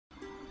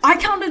I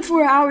counted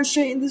for an hour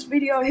straight in this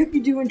video. I hope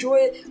you do enjoy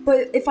it.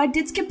 But if I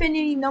did skip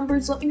any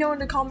numbers, let me know in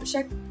the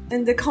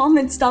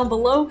comments down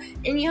below.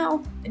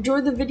 Anyhow,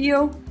 enjoy the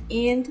video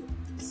and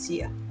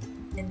see ya.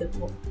 I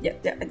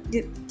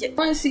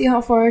want to see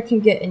how far I can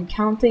get in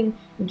counting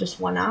in just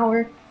 1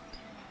 hour.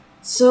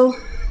 So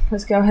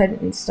let's go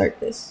ahead and start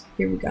this.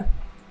 Here we go.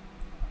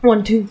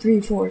 1, 2,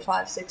 3, 4,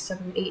 5, 6,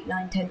 7, 8,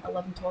 9, 10,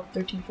 11, 12,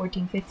 13,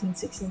 14, 15,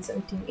 16,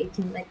 17,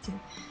 18, 19,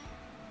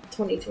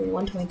 20,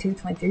 21, 22,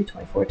 23,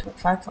 24,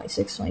 25,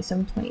 26,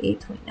 27,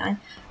 28, 29,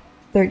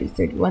 30,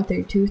 31,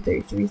 32,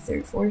 33,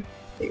 34,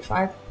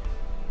 35,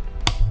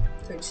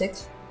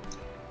 36,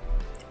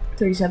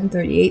 37,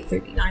 38,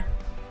 39,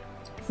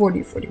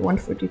 40, 41,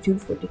 42,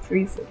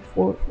 43,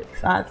 44,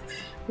 45,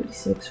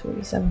 46,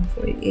 47,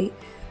 48,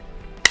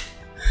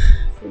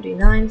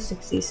 49,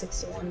 60,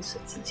 61,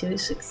 62,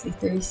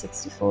 63,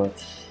 64,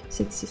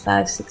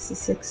 65,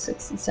 66,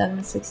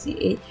 67,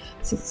 68,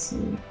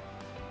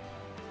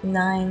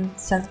 69,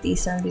 70,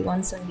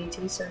 71,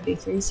 72,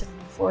 73,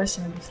 74,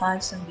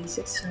 75,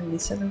 76,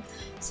 77,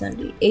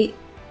 78,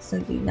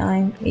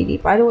 79, 80.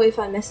 By the way, if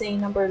I miss any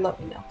number, let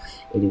me know.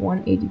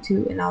 81,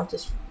 82, and I'll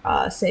just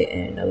say it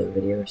in another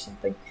video or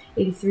something.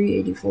 83,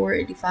 84,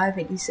 85,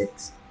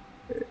 86,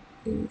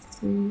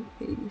 83,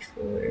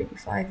 84,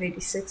 85,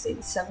 86,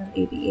 87,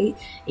 88,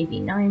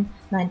 89,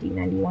 90,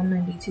 91,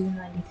 92,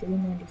 93,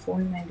 94,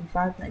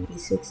 95,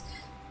 96,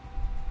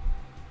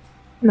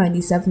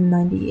 97,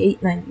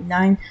 98,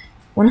 99,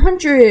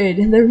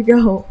 100. There we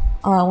go.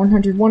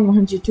 101,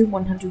 102,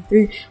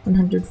 103,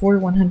 104,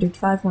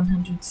 105,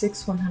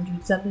 106,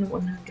 107,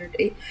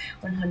 108,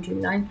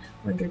 109,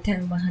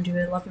 110,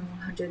 111,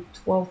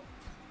 112,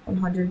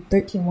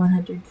 113,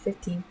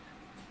 115,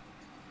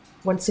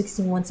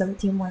 116,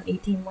 117,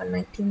 118,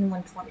 119,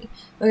 120.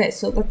 Okay,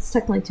 so that's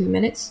technically 2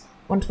 minutes.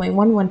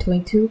 121,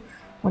 122,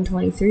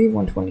 123,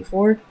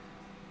 124,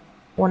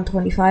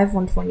 125,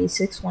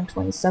 126,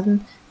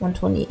 127,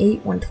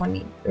 128,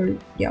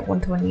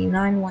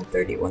 129,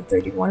 130,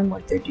 131,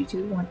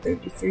 132,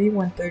 133,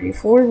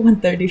 134,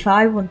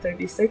 135,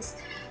 136,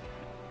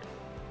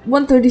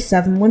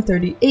 137,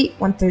 138,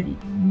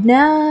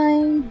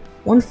 139,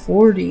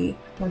 140,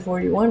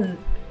 141,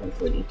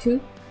 142,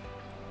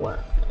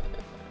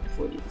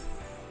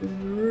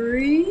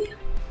 143.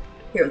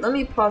 Here, let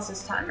me pause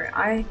this timer.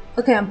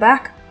 Okay, I'm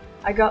back.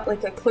 I got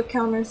like a click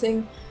counter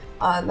thing.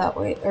 That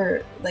way,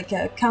 or like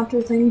a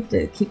counter thing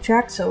to keep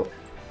track. So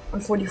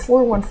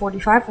 144,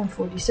 145,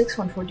 146,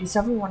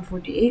 147,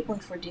 148,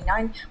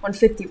 149,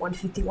 150,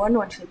 151,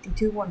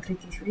 152,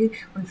 153,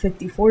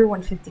 154,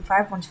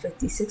 155,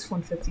 156,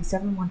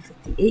 157,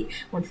 158,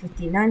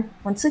 159,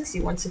 160,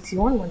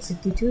 161,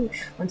 162,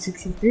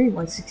 163,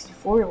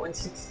 164,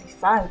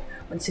 165,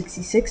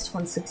 166,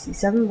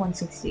 167,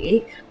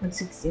 168,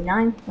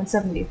 169,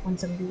 170,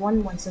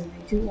 171,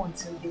 172,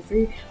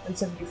 173,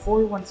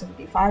 174,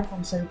 175,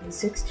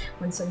 176,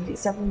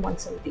 177,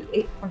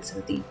 178,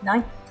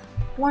 179,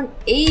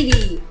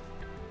 180.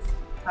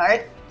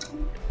 Alright.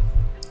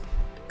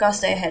 Gotta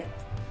stay ahead.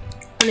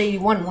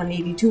 181,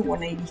 182,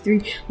 183,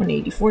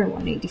 184,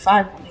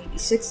 185,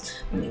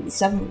 186,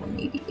 187,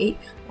 188,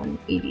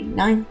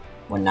 189,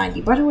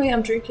 190. By the way,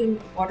 I'm drinking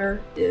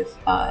water if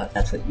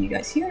that's what you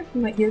guys hear.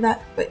 You might hear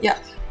that. But yeah.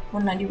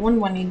 191,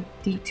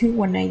 182,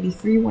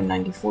 193,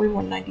 194,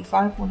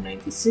 195,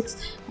 196,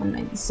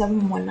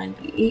 197,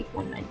 198,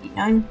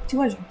 199,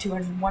 200,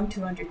 201,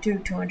 202,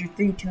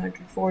 203,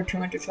 204,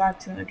 205,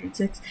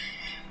 206,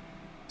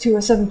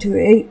 207,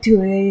 208,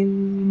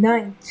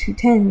 209,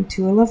 210,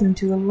 211,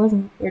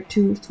 211, or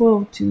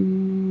 212,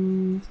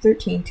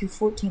 213,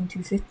 214,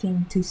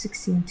 215,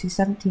 216,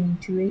 217,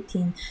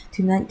 218,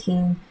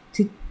 219,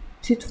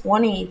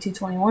 220,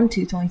 221,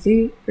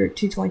 223, or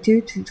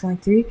 222,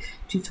 223,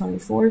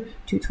 224,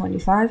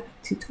 225,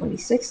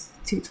 226,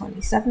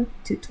 227,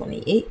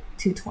 228,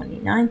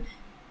 229,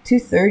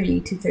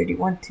 230,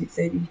 231,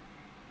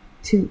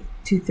 232,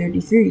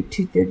 233,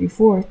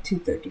 234,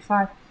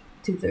 235,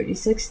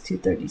 236,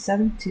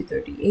 237,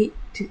 238,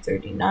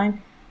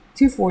 239,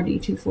 240,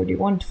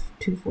 241,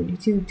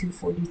 242,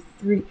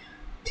 243,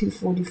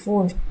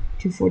 244,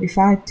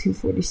 245,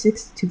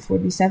 246,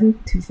 247,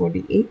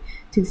 248,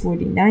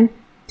 249,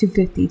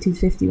 250,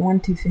 251,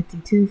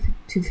 252,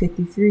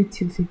 253,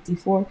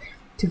 254,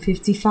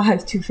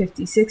 255,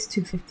 256,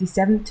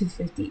 257,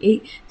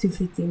 258,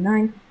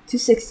 259,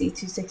 260,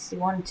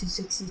 261,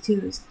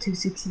 262,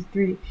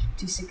 263,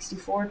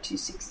 264,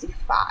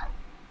 265.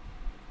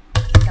 I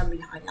think I'm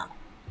behind now.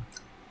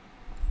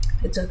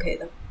 It's okay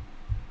though.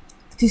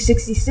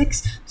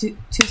 266,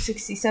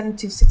 267,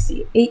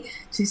 268,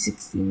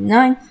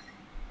 269,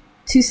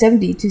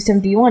 270,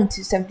 271,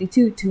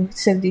 272,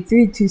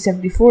 273,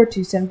 274,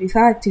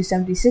 275,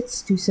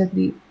 276,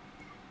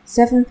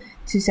 277,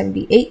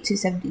 278,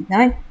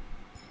 279,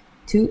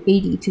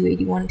 280,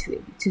 281,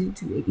 282,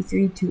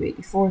 283,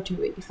 284,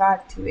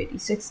 285,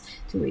 286,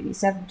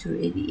 287,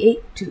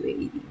 288,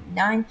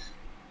 289,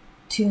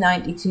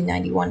 290,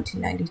 291,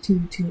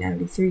 292,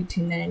 293,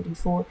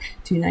 294,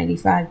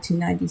 295,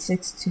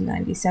 296,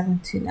 297,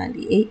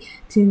 298,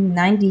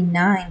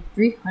 299,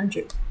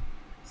 300.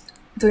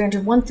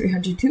 301,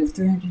 302,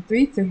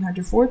 303,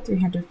 304,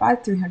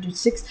 305,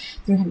 306,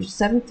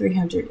 307,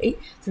 308,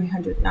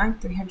 309,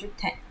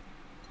 310,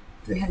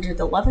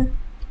 311,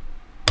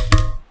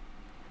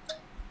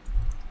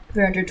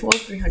 312,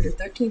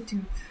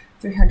 313,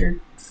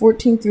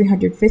 314,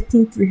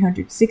 315,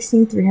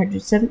 316,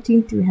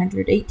 317,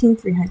 318,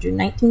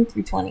 319,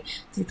 320,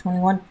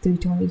 321,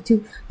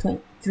 322,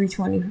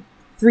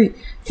 323,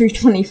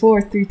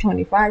 324,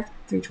 325,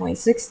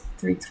 326,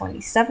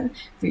 327,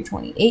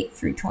 328,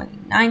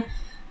 329,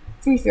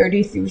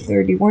 330,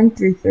 331,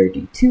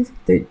 332,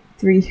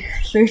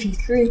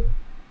 333.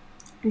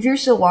 If you're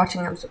still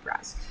watching, I'm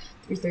surprised.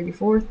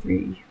 334,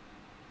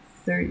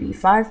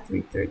 335,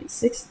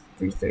 336,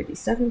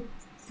 337,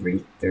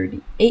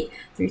 338,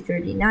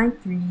 339,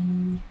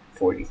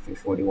 340,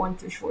 341,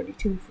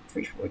 342,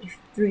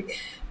 343,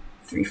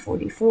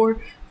 344,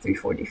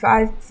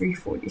 345,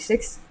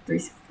 346,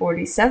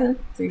 347,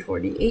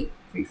 348,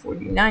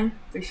 349,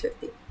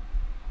 350.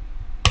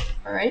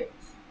 Alright.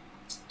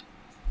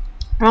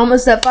 We're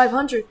almost at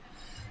 500.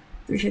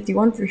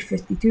 351,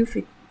 352,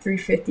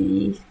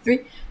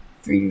 353,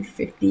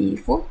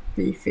 354,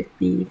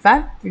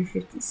 355,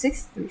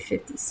 356,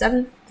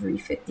 357,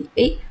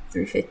 358,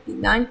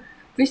 359,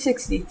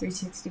 360,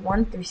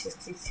 361,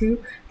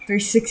 362,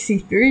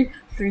 363,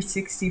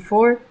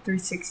 364,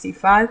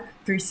 365,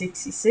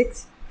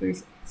 366,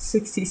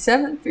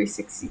 367,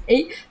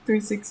 368,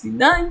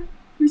 369,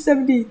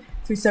 370,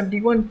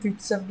 371,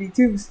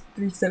 372,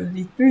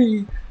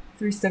 373,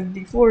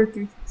 374,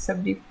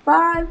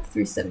 375,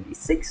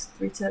 376,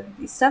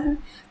 377,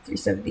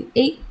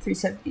 378,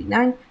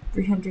 379,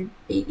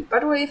 380. By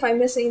the way, if I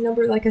miss any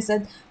number, like I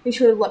said, make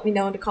sure to let me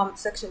know in the comment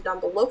section down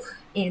below,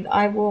 and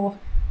I will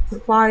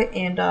reply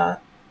and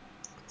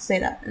say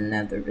that in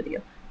another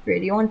video.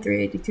 381,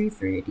 382,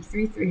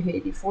 383,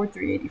 384,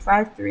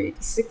 385,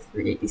 386,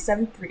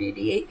 387,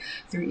 388,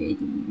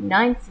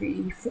 389,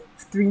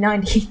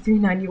 390,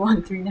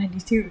 391,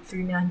 392,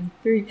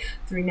 393,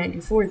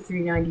 394,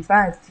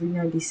 395,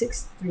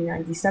 396,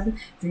 397,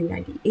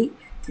 398,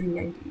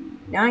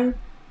 399,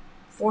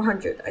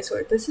 400. I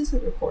swear, this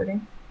isn't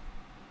recording.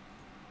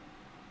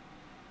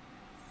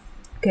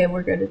 Okay,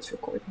 we're good, it's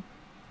recording.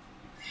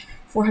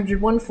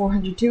 401,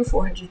 402,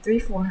 403,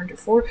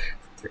 404,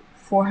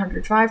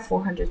 405,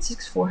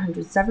 406,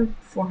 407,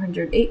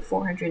 408,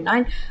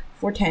 409,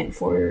 410,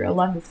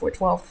 411,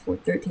 412,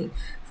 413,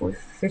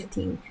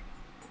 415,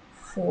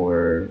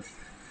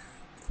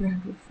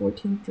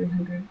 314,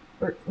 300,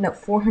 or no,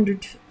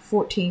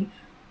 414,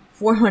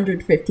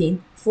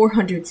 415,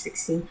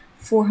 416,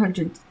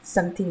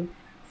 417,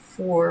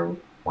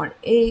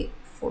 418,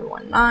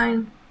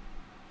 419,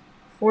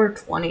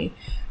 420,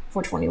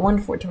 421,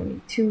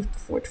 422,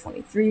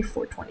 423,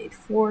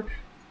 424,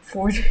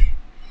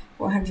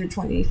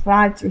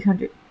 425,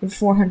 300,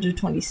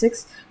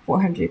 426,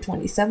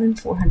 427,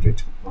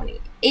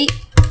 428,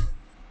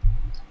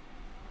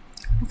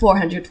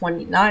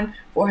 429,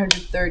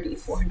 430,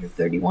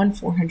 431,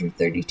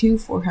 432,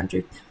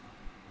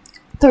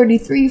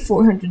 433,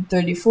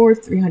 434,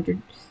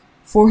 300,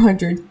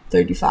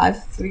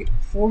 435,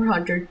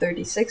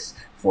 436,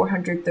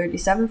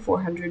 437,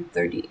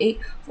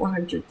 438,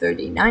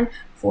 439,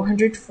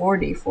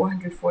 440,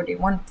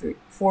 441,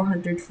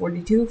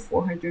 442,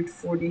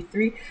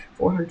 443,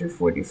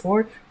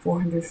 444,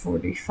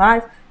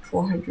 445,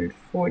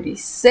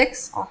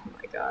 446. Oh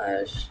my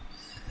gosh.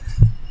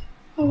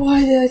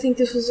 Why did I think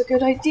this was a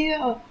good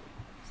idea?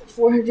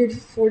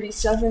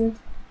 447,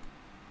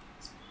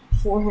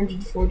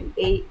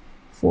 448,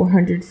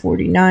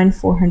 449,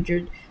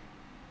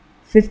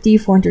 450,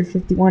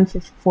 451,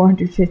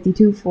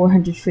 452,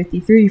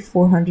 453,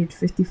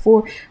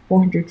 454,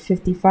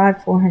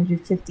 455,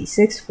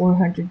 456,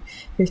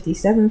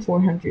 457,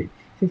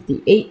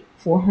 458,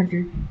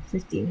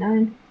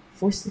 459,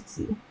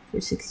 460,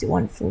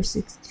 461,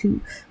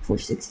 462,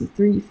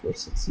 463,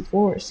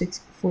 464,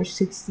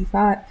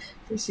 465,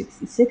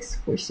 466,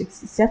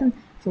 467,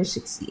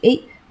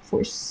 468,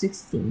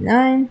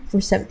 469,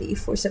 470,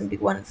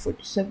 471,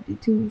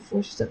 472,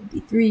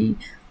 473,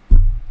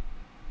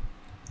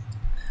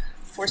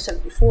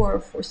 474,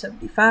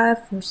 475,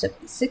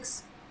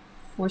 476,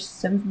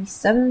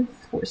 477,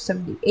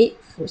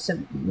 478,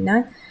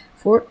 479,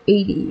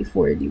 480,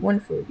 481,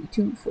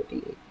 482,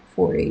 488,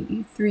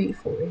 483,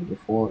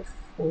 484,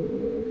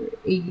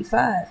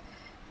 485,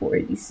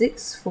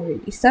 486,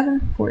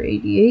 487,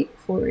 488,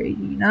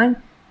 489,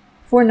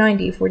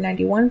 490,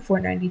 491,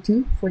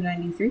 492,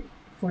 493,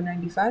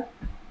 495,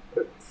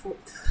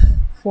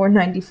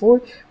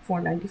 494,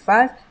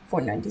 495,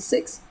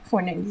 496,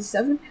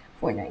 497,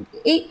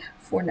 498,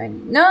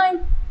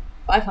 499,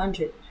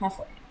 500,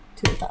 halfway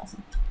to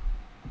 1,000.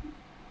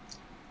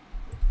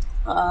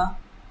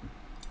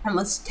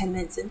 Almost 10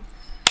 minutes in,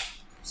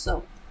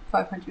 so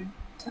 500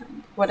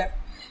 times, whatever,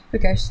 who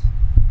cares?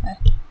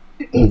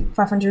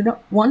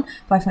 501,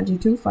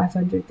 502,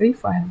 503,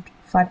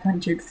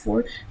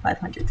 504,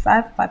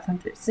 505,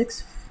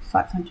 506,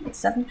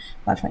 507,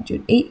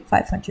 508,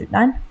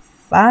 509,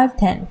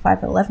 510,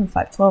 511,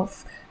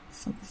 512,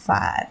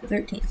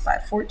 513,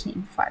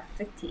 514,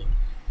 515,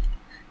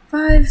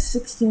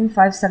 516,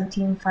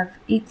 517,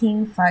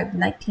 518,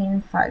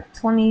 519,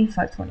 520,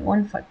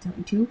 521,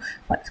 522,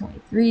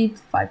 523,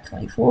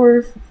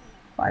 524,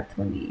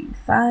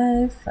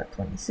 525,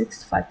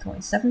 526,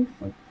 527,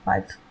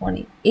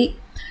 528,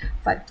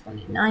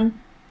 529,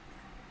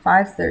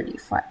 530,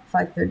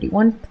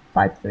 531,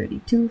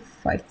 532,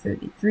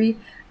 533,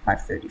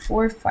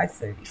 534,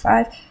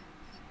 535,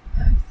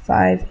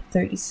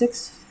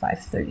 536,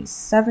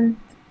 537,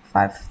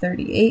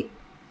 538,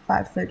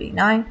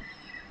 539,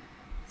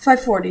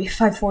 540,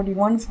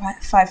 541,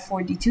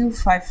 542,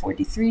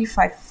 543,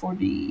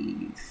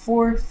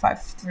 544,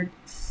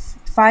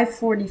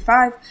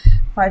 545,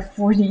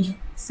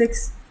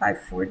 546,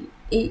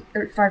 548,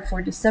 or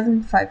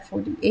 547,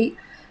 548,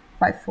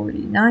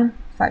 549,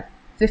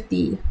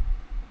 550,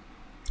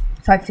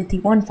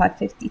 551,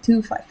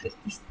 552,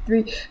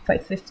 553,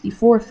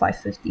 554,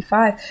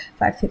 555,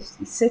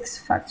 556,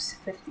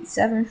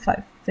 557,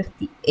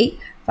 558,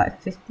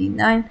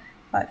 559,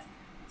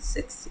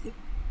 560.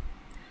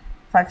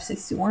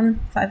 561,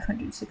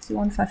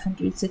 561,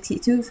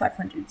 562,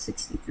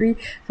 563,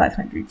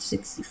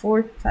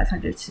 564,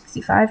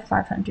 565,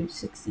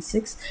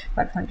 566,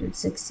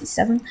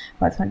 567,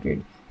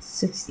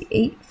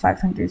 568,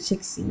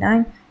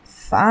 569,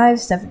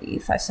 570,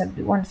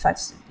 571,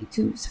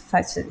 572,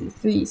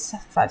 573,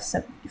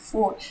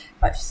 574,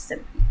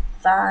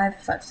 575,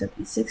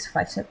 576,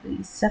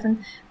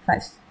 577,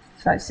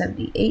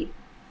 578,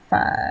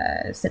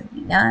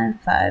 579,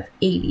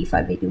 580,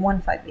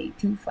 581,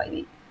 582,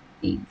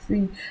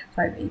 583,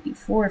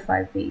 584,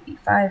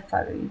 585,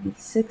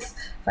 586,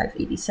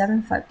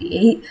 587,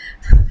 588,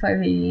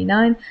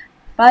 589,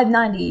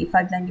 590,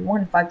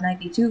 591,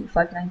 592,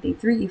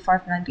 593,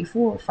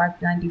 594,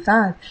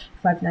 595,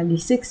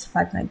 596,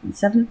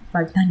 597,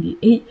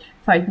 598,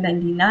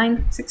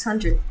 599,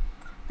 600.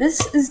 This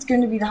is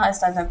going to be the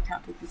highest I've ever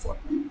counted before.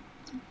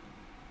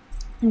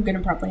 I'm going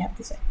to probably have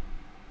to say.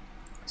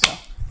 So,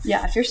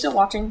 yeah, if you're still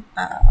watching,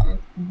 I'm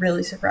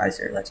really surprised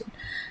you're a legend.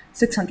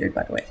 600,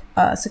 by the way.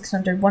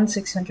 601,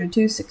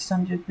 602,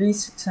 603,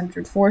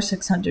 604,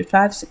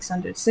 605,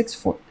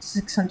 606,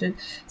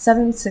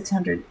 607,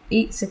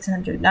 608,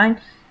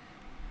 609,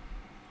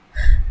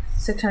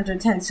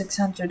 610,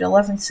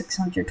 611,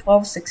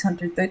 612,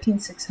 613,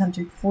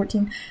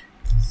 614,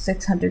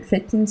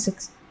 615,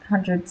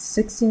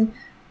 616,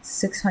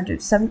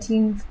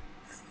 617,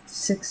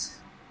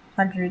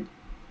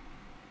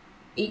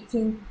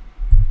 618,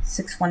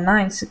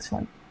 619,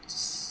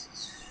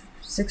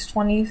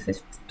 620,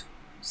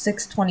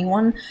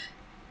 621,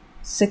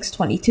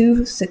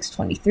 622,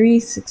 623,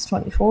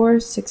 624,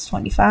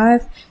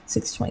 625,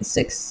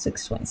 626,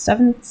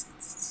 627,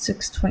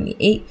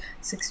 628,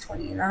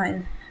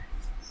 629,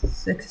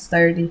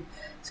 630,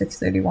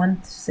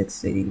 631,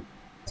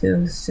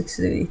 632,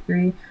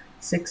 633,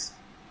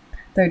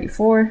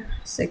 634,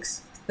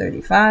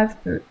 635,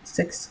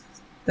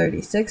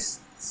 636,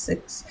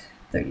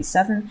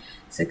 637,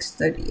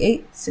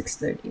 638,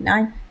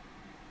 639,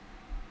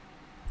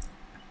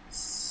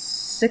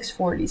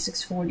 640,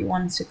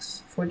 641,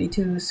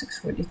 642,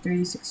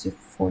 643,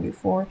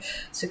 644,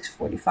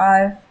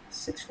 645,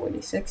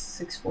 646,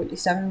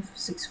 647,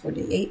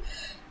 648,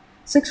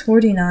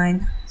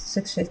 649,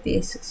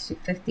 650,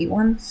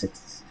 651,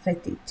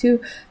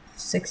 652,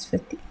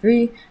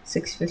 653,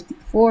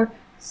 654,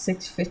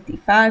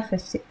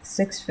 655,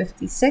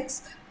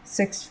 656,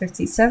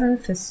 657,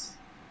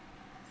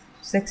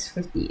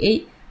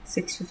 658,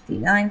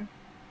 659,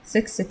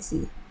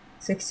 660,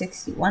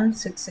 661,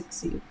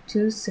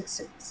 662,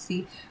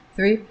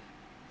 663,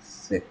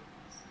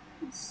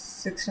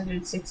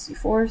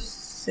 664,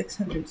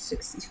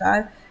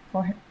 665,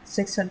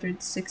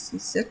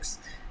 666,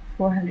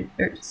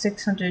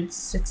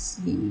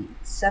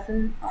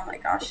 667. Oh my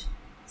gosh,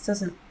 this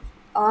doesn't.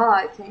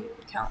 I can't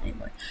even count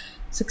anymore.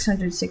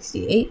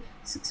 668,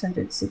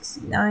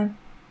 669,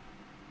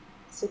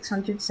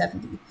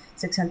 670,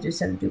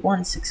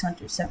 671,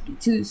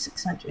 672,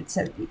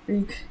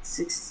 673,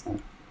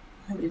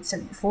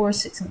 674,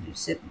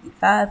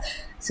 675,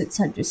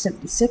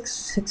 676,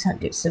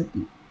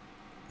 677,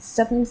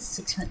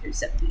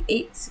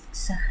 678,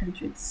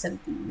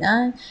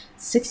 679,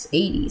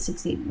 680,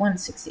 681,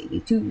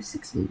 682,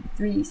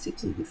 683,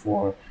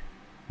 684,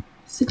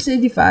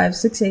 685,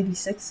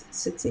 686,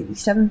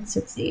 687,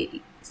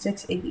 680,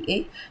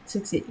 688,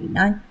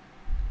 689,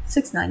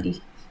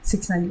 690,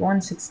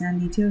 691,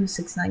 692,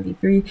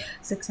 693,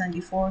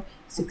 694,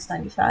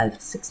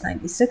 695,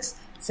 696,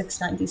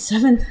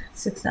 697,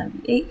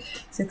 698,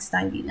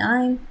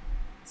 699,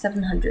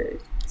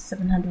 700,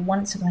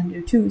 701,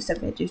 702,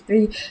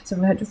 703,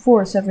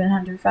 704,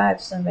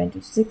 705,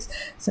 706,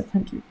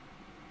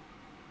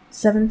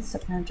 707,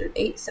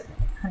 708,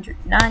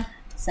 709,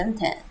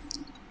 710,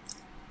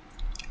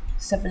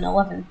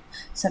 711,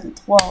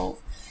 712,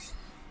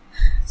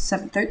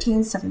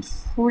 713,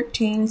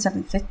 714,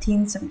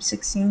 715,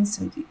 716,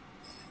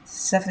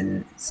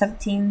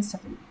 717,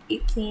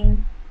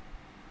 718,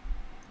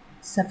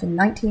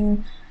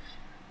 719,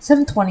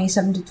 720,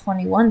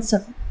 721,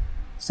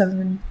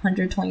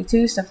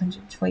 722,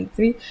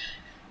 723,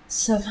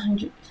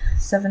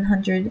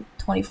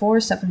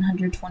 724,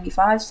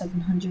 725,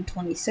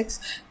 726,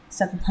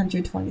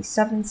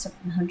 727,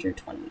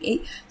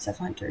 728,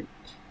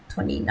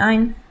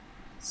 729,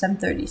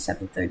 730,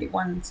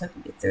 731,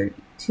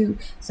 732,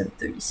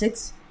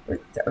 736,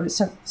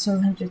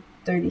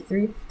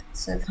 733,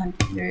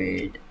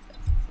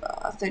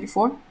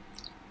 734,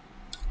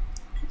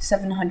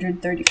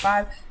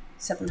 735,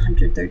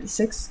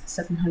 736,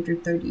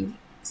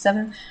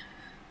 737,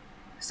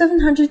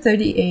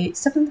 738,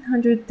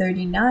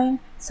 739,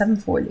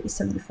 740,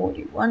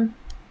 741,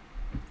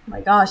 oh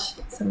my gosh,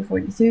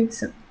 742,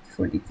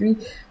 743,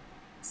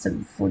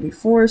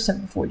 744,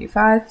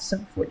 745,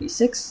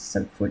 746,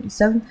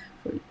 747,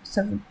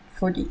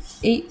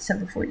 748,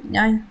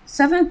 749,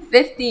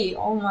 750,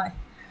 oh my.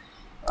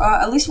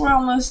 At least we're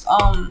almost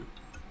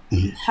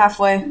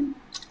halfway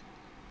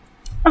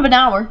of an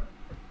hour.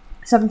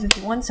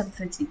 751,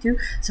 752,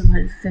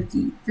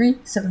 753,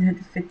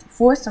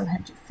 754,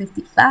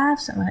 755,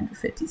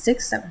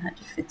 756,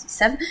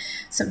 757,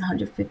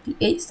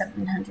 758,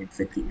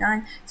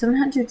 759,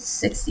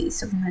 760,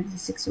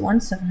 761,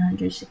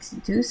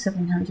 762,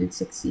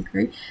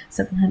 763,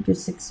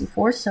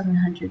 764,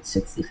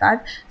 765,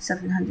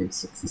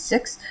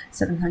 766,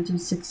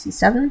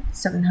 767,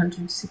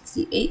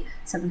 768,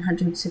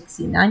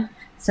 769,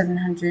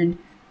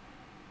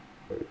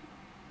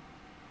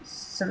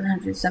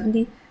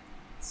 770,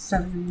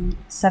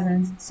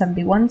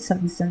 771,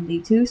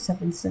 772,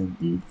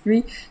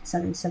 773,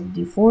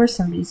 774,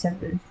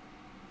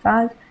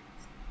 775,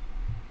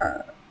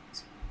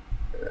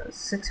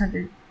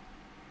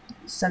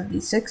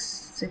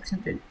 676,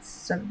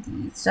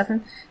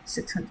 677,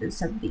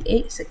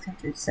 678,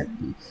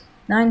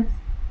 679,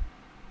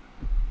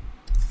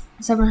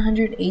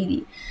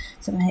 780,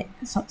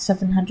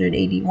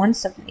 781,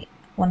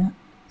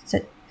 782,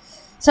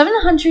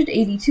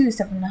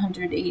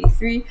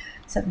 783,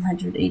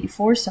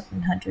 784,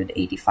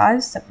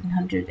 785,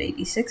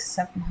 786,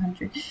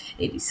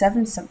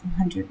 787,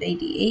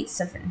 788,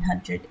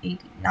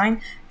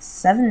 789,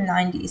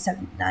 790,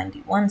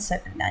 791,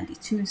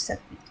 792,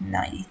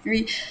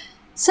 793,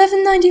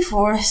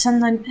 794,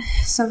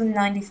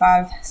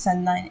 795,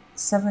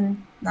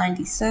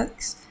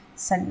 796,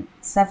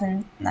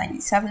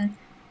 797,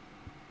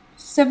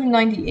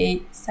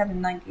 798,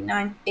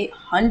 799,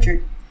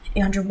 800.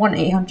 801,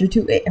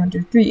 802,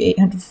 803,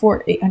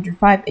 804,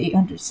 805,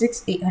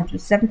 806,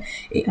 807,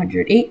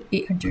 808,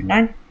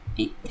 809,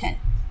 810,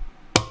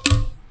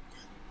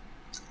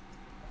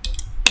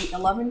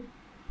 811,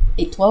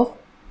 812,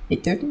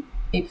 813,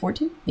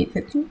 814,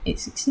 815,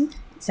 816,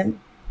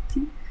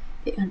 817,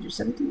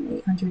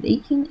 817,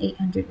 818,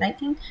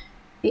 819,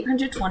 820, 821,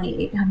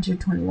 822,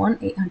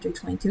 823,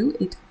 824,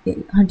 825,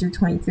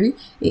 826,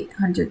 827,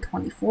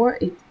 828,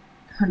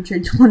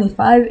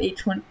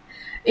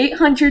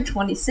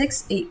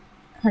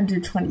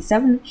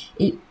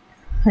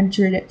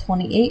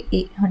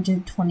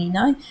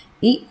 829,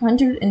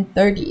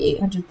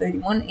 830,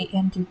 831,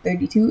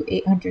 832,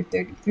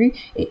 833,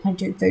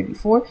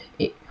 834,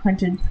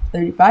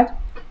 835,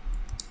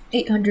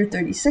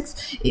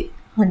 836,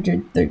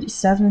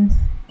 837,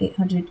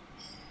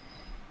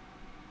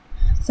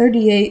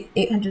 838,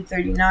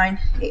 839,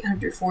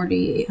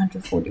 840,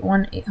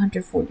 841,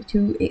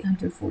 842,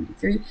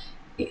 843,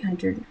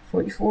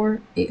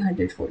 844,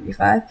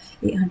 845,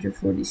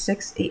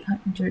 846,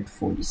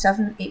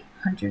 847,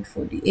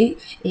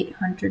 848,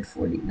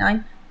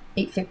 849,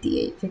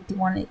 858,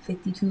 51,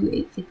 852,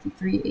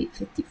 853,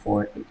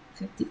 854,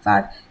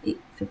 855,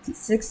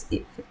 856,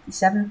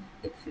 857,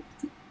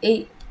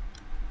 858,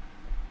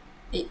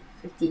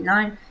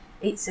 859,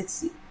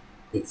 860,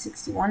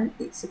 861,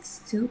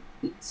 862,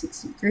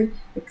 863,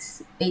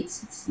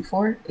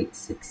 864,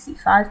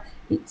 865,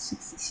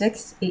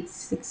 866,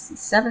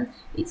 867,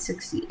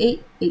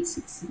 868,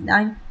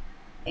 869,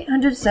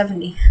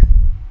 870,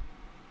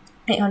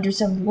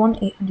 871,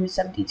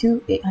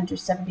 872,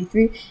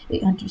 873,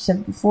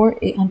 874,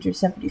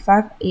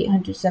 875,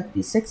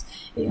 876,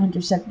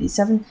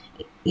 877,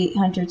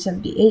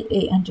 878,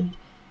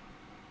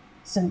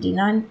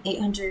 879,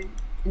 880,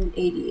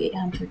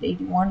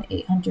 881,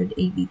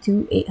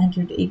 882,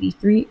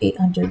 883,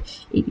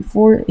 884,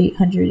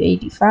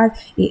 885,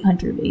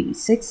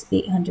 886,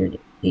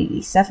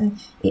 887,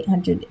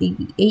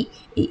 888,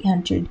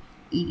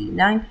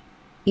 889,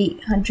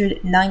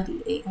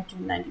 890,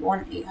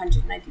 891,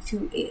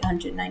 892,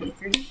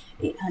 893,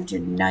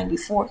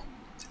 894,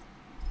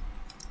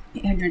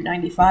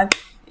 895,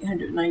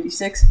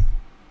 896,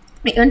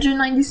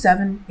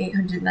 897,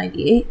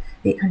 898,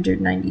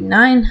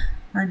 899,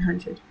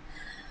 900.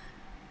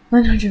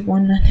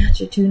 901,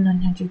 902,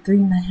 903,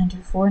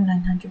 904,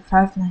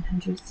 905,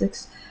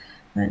 906,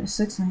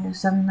 906,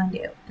 907,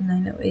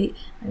 908,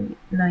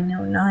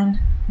 909,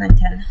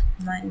 910,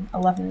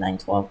 911,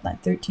 912,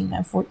 913,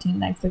 914,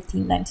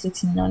 915,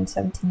 916,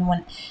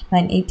 917,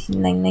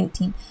 918,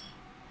 919,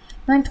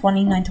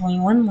 920,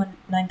 921,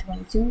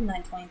 922,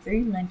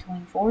 923,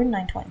 924,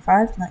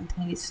 925,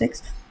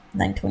 926,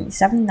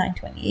 927,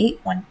 928,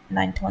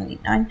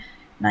 929,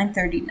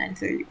 930,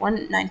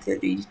 931,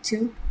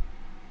 932,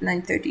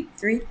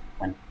 933,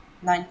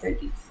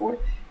 934,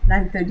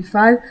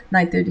 935,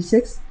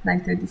 936,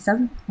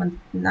 937,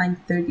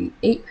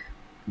 938,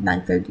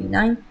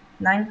 939,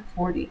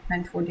 940,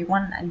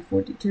 941,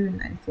 942,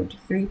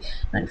 943,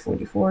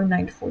 944,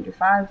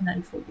 945,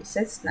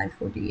 946,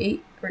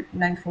 948,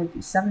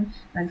 947,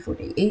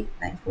 948,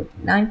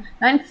 949,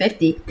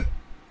 950.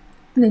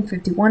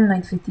 951,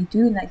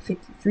 952,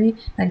 953,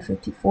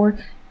 954,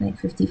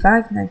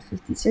 955,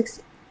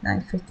 956,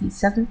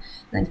 957,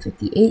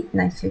 958,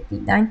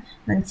 959,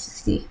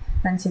 960,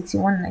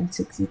 961,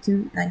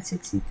 962,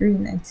 963,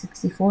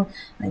 964,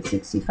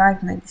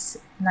 965,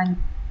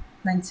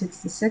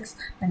 966,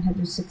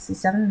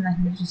 967,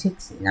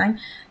 969,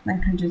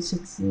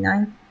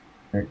 969,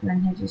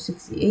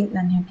 968,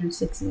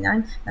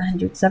 969,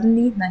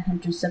 970,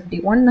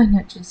 971,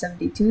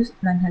 972,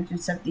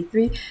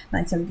 973,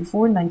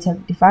 974,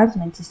 975,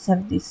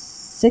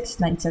 976,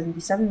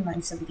 977,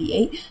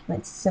 978,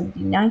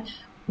 979,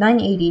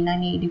 980,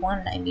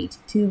 981,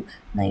 982,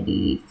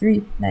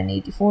 983,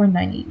 984,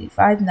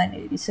 985,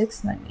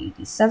 986,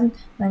 987,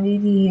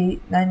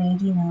 988,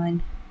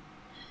 989,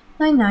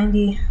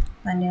 990,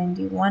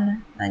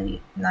 991,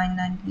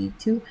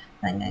 992,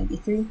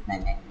 993,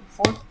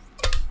 994,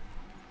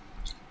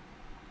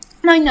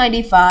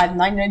 995,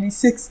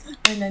 996,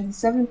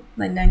 997,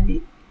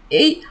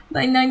 998,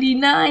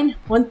 999,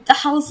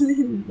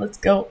 1000. Let's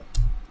go.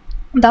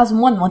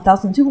 1001,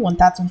 1002,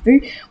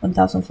 1003,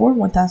 1004,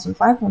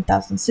 1005,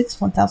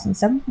 1006,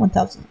 1007,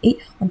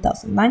 1008,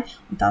 1009,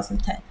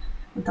 1010,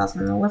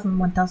 1011,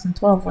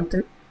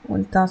 1012,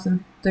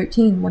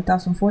 1013,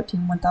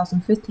 1014,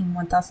 1015,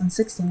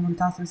 1016,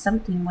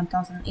 1017,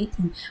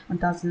 1018,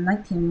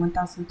 1019,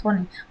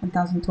 1020,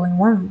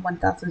 1021,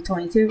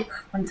 1022,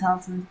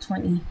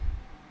 1023,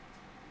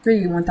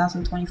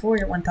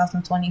 1024,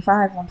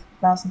 1025,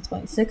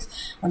 1026,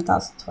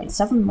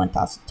 1027,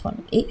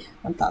 1028,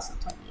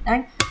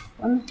 1029,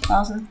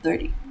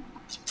 1030,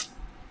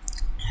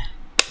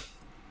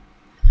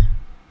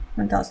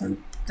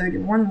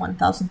 1031,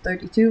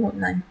 1032,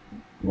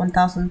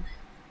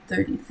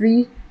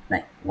 1033,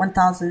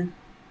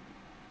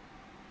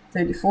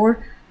 1034,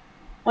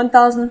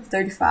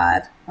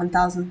 1035,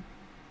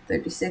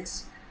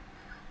 1036,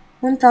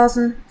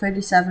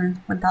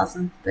 1037,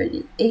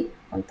 1038,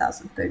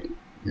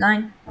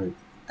 1039,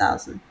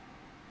 1040,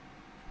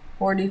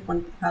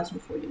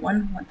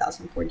 1041,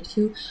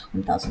 1042,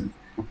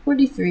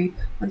 1043,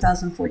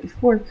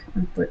 1044,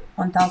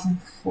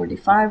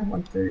 1045,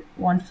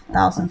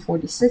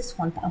 1046,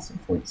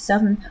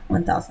 1047,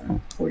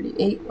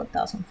 1048,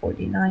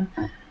 1049,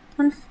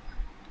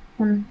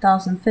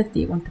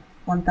 1050,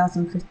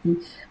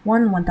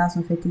 1051,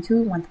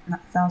 1052,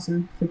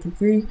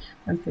 1053,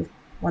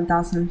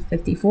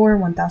 1054,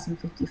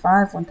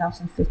 1055,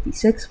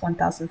 1056,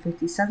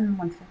 1057,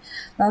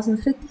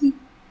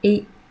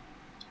 1058,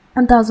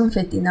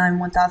 1059,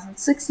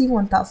 1060,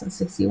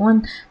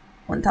 1061,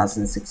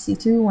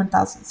 1062,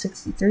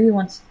 1063,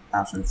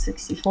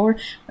 1064,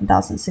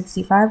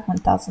 1065,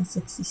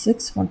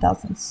 1066,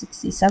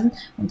 1067,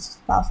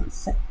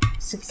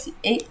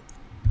 1068,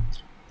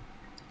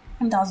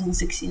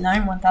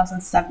 1069,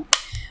 1007,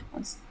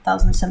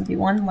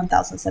 1071,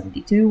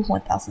 1072,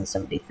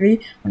 1073,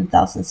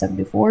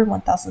 1074,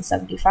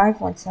 1075,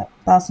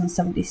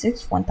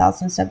 1076,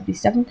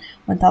 1077,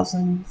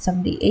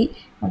 1078,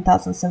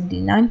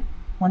 1079,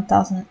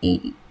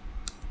 1080,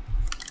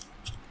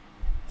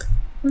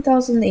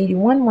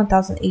 1081,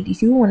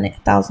 1082,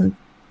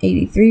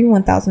 1083,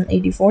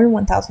 1084,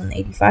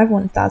 1085,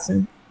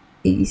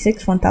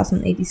 1086,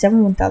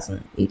 1087,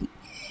 1088,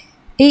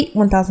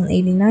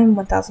 1089,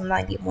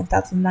 1090,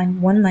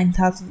 1091,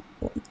 1092,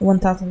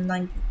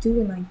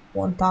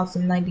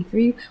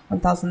 1093,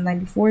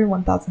 1094,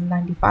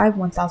 1095,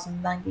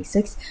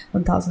 1096,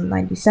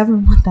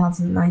 1097,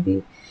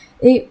 1098,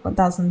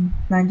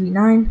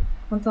 1099,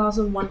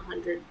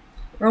 1100.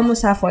 We're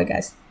almost halfway,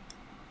 guys.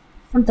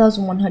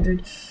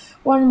 1101,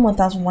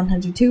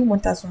 1102,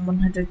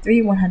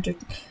 1103,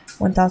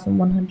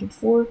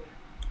 1104,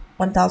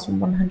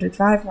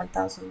 1105,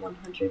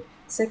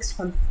 1106,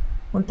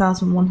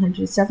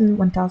 1107,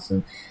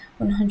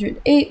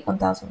 1108,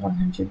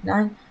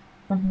 1109,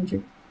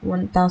 1110,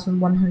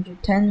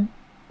 1111,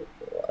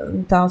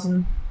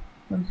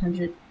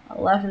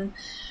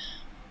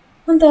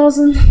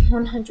 1112,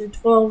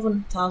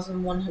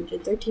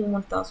 1113,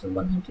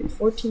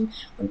 1114,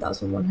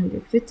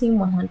 1115,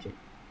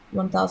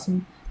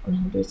 1116,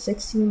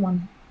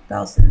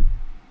 1117,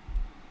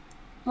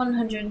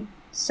 1118,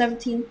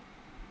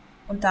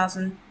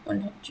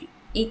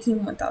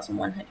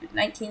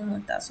 1119,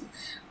 1120,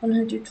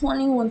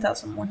 1121,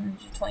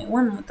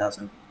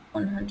 1122,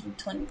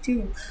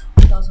 1,122,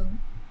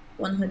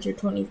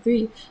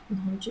 1,123,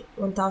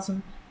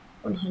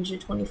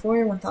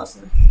 1,124,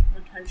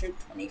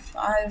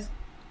 1,125,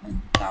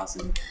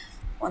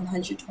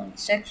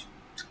 1,126,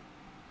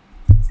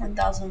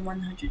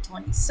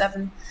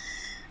 1,127,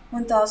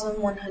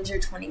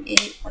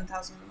 1,128,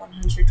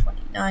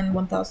 1,129,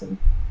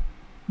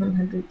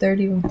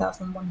 1,130,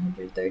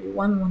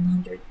 1,131,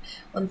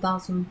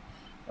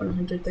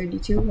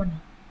 1,132,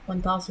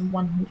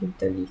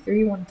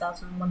 1,133,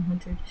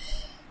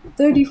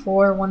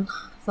 1,134,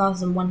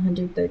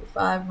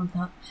 1,135,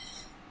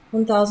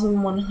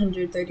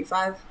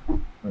 1,135,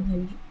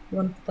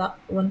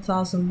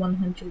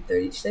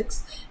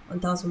 1,136,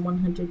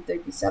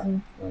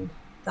 1,137,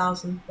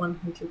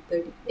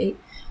 1,138,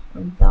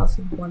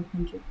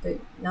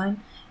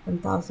 1,139,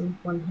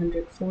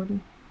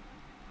 1,140,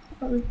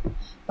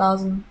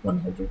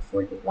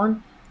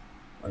 1,141,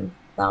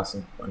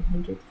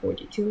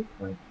 1,142,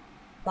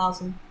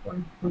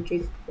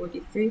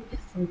 1,143,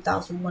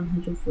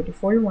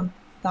 1,144,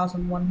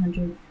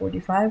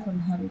 1,145,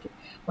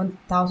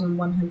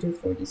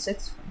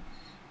 1,146,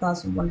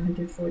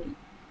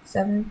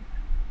 1,147,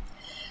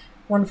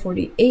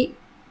 148,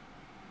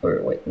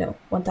 or wait, no,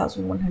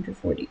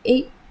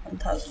 1,148,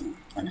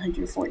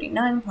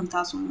 1,149,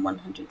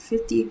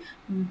 1,150,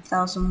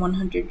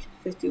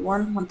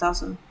 1,151,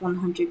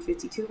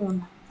 1,152,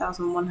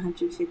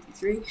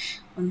 1,153,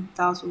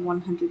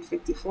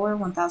 1,154,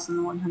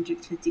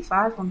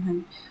 1,155,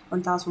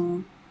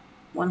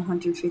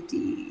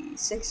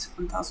 1,156,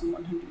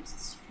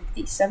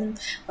 1,157,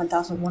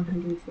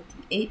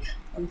 1,158,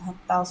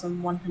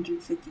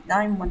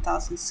 1,159,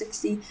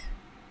 1,060,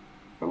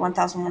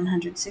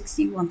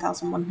 1,160,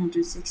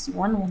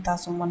 1,161,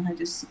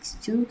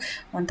 1,162,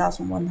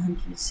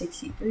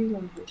 1,163,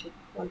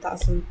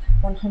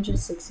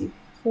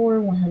 1,164,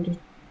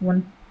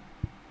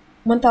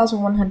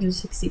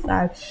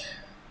 1,165,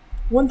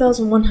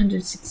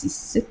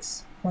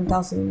 1,166,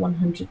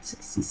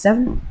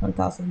 1,167,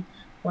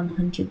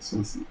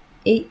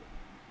 1,168.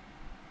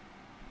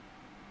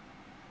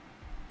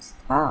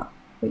 Stop.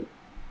 Wait.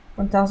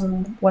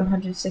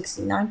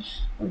 1,169,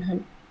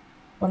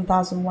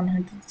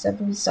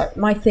 1,170. Sorry,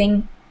 my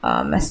thing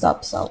messed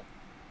up, so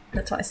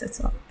that's why I said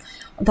so.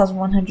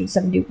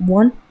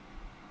 1,171.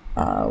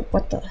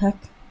 What the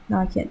heck? Now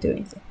I can't do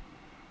anything.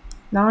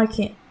 Now I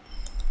can't.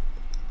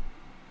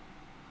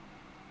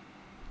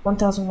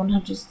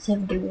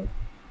 1,171,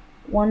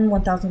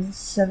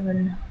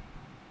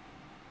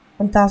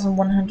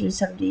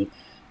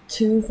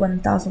 1,172,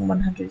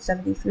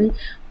 1,173,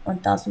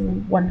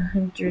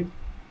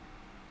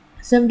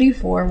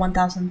 1,174,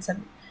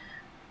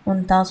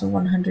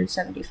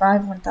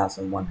 1,175,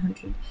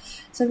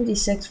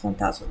 1,176,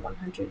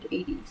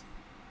 1,180,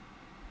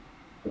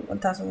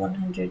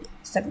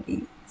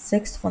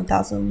 1,176,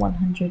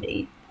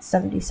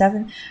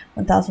 1,177,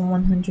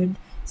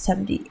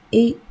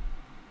 1,178,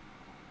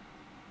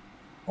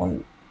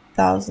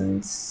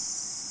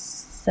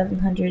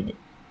 1,700.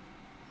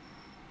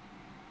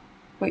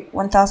 Wait,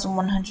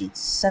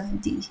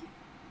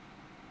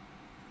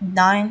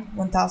 1,179,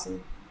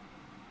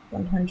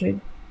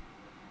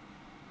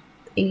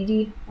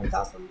 1,180,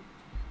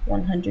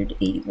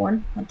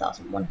 1,181,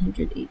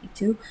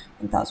 1,182,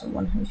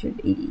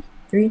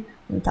 1,183,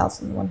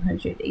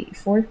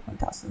 1,184,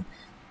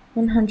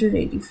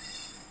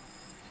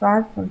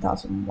 1,185,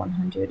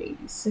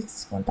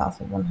 1,186,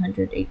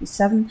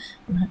 1,187,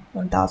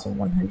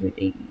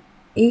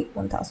 1,188,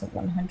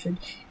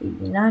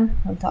 1,189,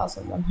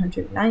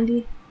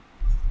 1,190,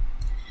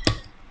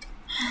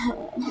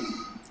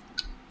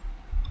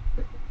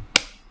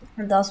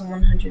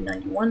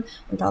 1,191,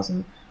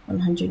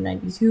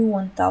 1,192,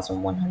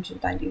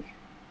 1,193,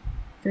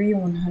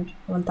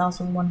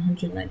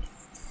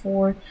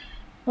 1,194,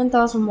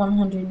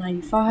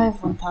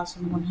 1,195,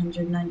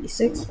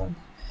 1,196,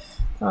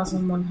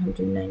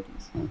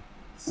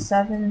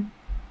 1,197,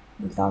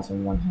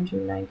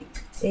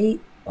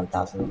 1,198,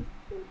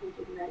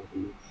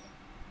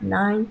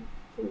 1,199,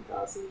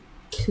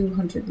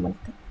 1,201,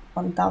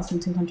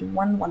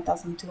 1,201,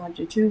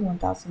 1,202,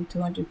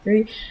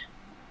 1,203,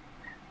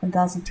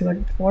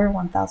 1,204,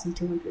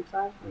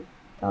 1,205,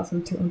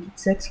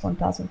 1,206,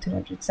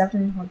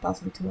 1,207,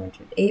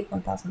 1,208,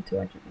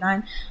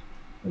 1,209,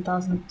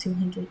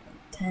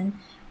 1,210,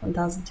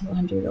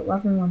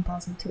 1,211,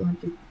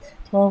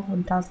 1,212,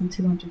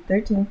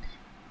 1,213,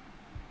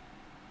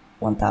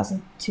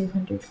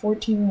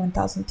 1,214,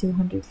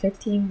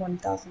 1,215,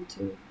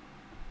 1,214,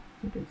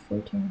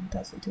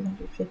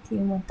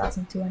 1,215,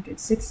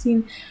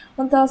 1,216,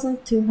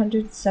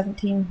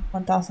 1,217,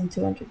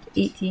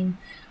 1,218,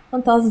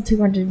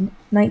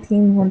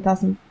 1,219,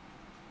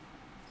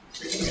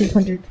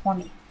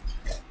 1,220.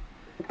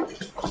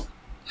 Oh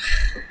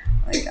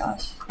my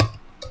gosh.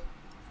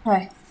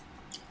 Hi.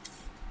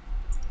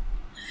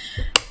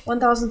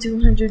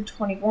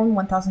 1,221,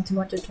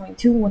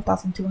 1,222,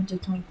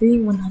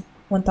 1,223,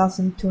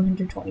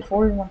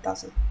 1,224,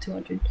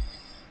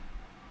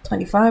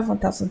 1,225,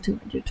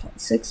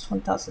 1,226,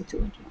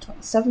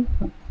 1,227,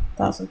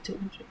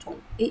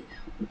 1,228,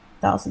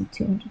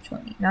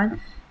 1,229,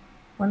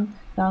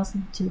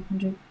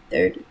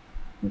 1,230,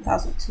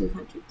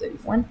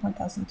 1,231,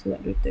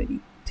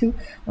 1,232,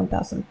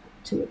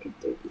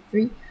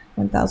 1,233,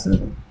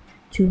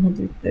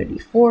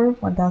 1,234,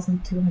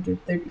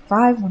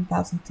 1,235,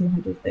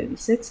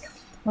 1,236,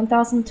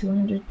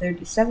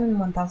 1,237,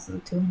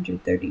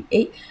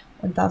 1,238,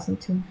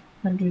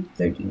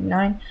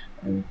 1,239,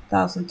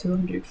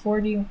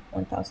 1,240,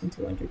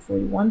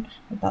 1,241,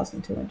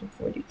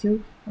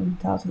 1,242,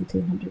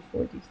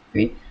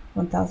 1,243,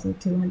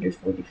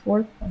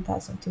 1,244,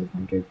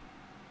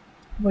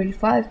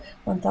 1,245,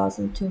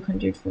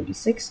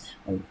 1,246,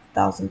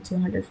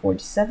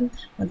 1,247,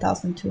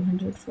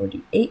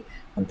 1,248,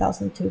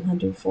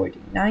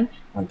 1,249,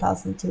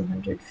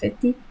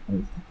 1,250,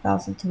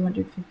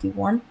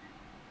 1,251.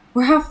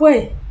 We're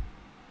halfway.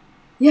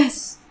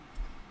 Yes.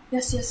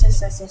 Yes.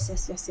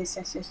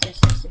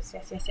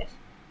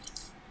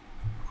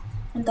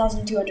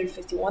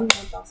 1,251,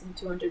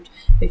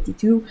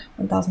 1,252,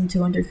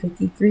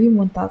 1,253,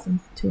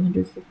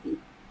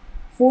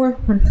 1,254,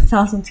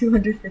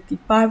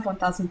 1,255,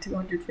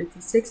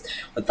 1,256,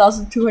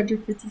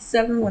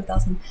 1,257,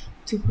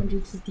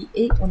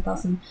 1,258,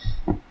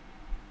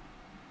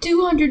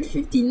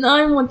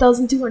 1,259,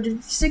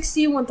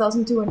 1,260,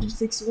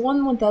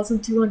 1,261,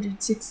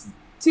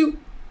 1,262,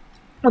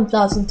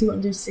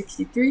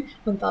 1,263,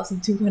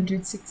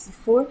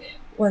 1,264,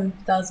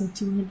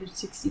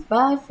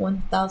 1,265,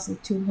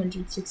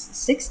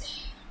 1,266,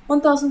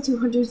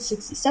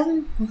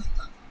 1,267,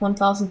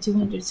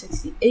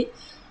 1,268,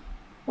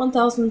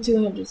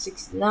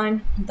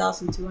 1,269,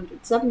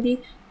 1,270,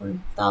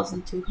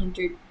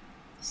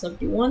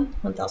 1,271,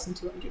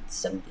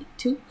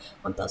 1,272,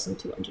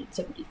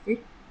 1,273,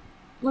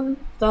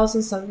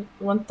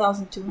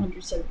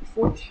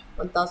 1,274,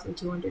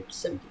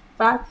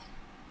 1,275,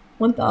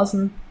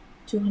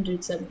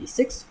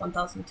 1,276,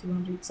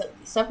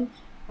 1,277,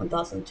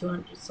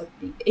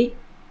 1,278,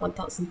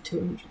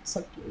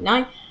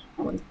 1,279,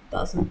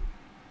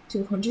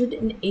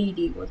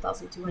 1,280,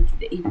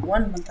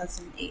 1,281,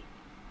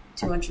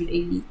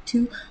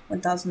 1,282,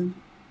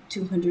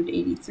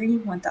 1,283,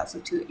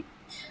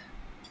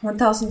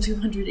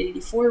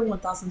 1,284,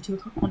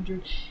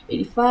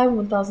 1,285,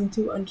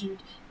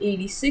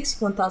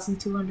 1,286,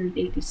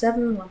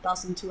 1,287,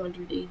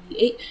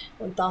 1,288,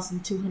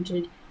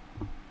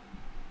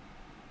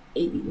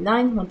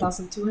 1,289,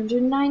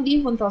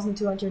 1,290,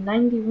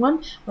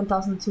 1,291,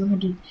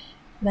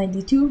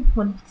 1,292,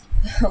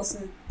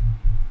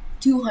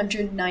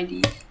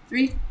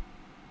 1,293,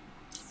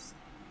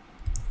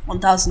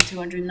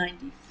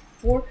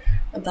 1,294,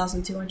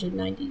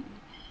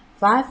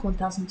 1,295,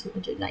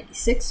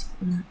 1,296,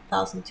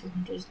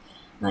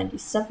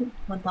 1,297,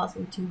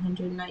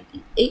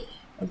 1,298,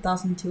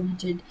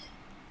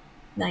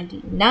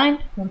 1,299,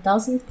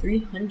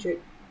 1,300.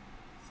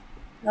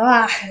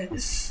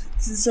 This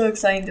is so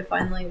exciting to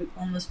finally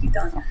almost be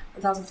done.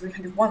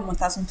 1,301,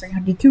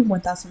 1,302,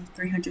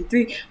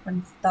 1,303,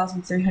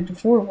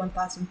 1,304,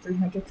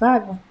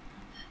 1,305,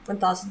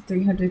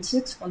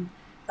 1,306,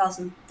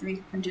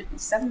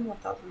 1,307,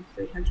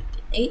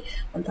 1,308,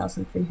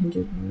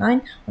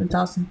 1,309,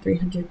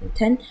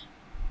 1,310,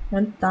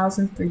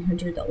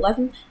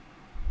 1,311,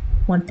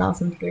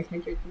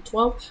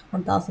 1,312,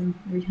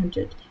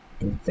 1,313,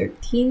 1,314,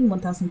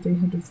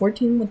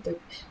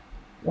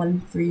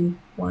 1,315,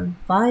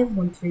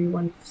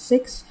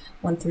 1,316,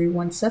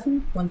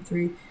 1,317,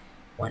 1,318,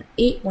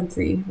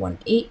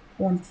 1,318,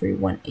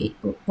 1,318,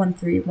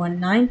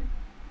 1,319,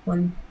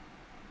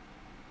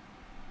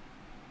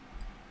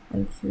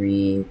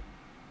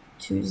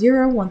 1,320,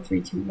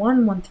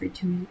 1,321,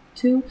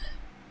 1,322,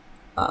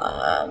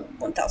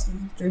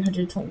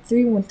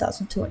 1,323,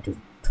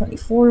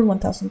 1,224,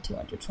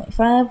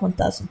 1,225,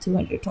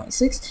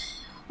 1,226,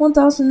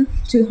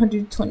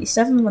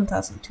 1,227,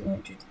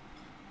 1,200.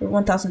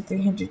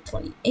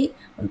 1,328,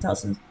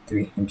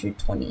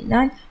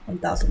 1,329,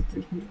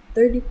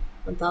 1,330,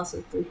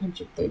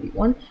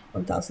 1,331,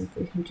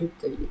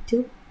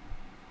 1,332,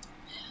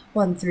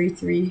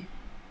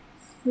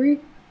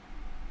 1,333,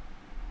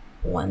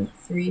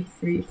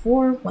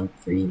 1,334,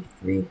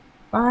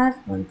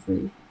 1,335,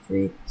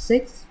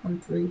 1,336,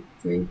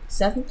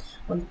 1,337,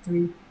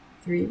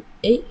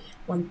 1,338,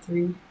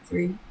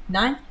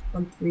 1,339,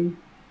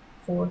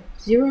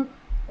 1,340,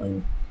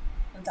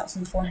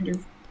 1,400.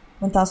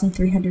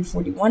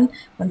 1,341,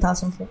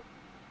 1,342,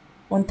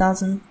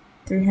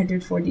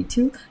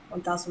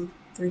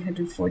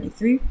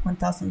 1,343,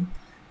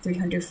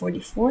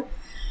 1,344,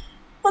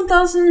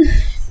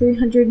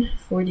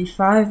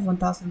 1,345,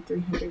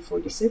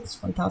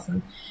 1,346,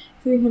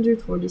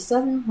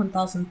 1,347,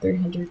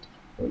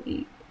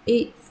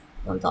 1,348,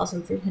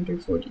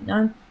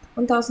 1,349,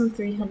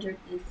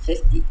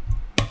 1,350.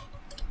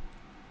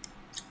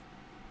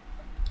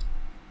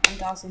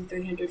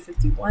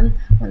 1,351,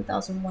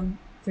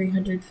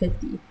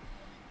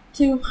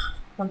 1,352,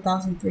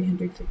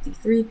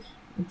 1,353,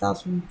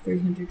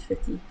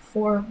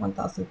 1,354,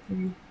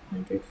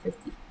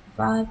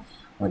 1,355,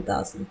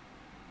 1,356,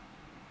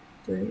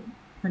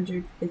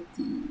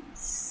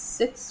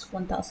 1356,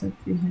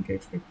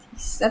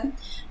 1357,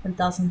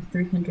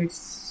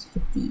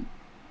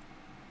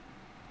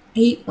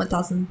 1358,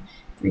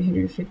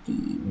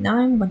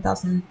 1359,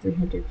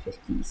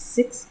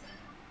 1356,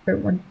 or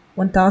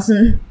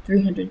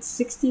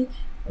 1360,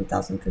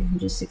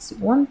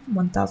 1361,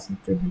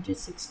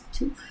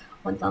 1362,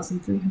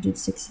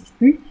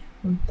 1363,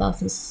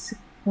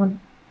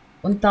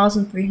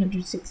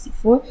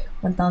 1364,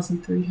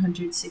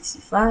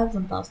 1365,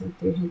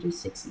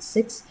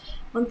 1366,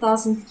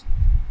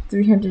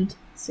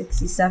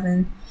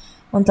 1367,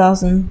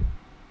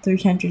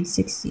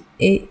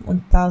 1368,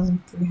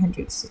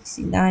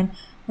 1369,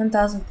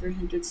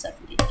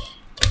 1370.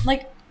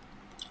 Like, it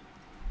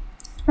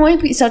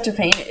wouldn't be such a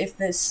pain if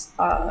this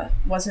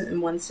wasn't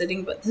in one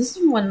sitting, but this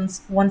is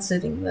one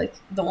sitting. Like,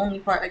 the only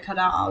part I cut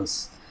out, I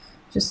was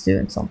just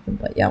doing something.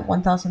 But yeah,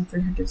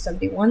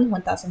 1371,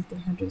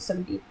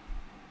 1372,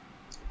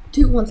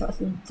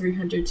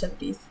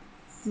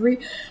 1373,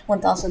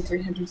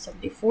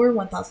 1374,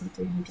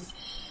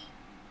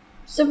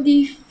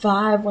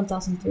 1375,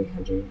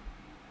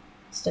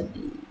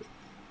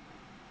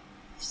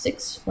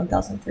 1376,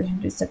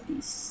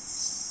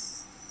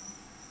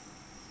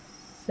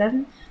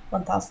 1377,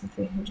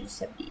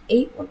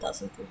 1378,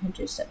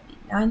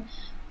 1379,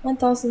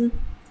 1370,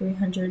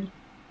 1380,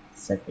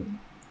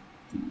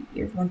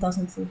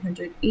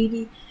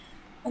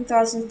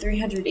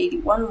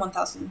 1381,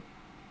 1382,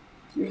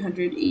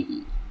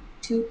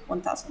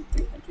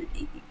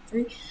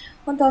 1383,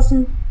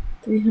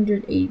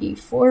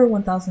 1384,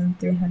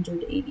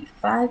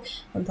 1385,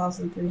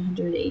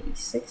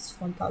 1386,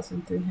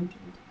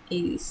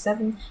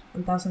 1387,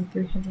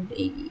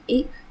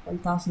 1388,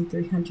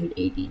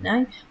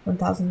 1389,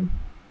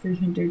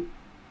 1390,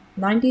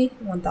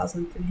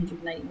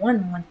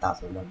 1391,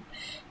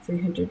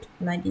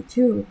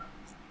 1392,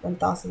 1393,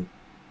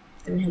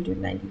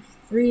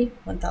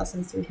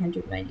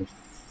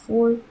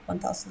 1394,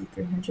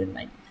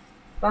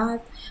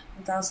 1395,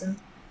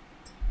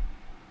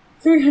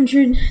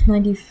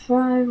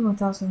 1395,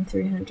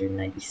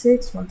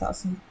 1396,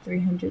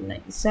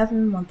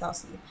 1397,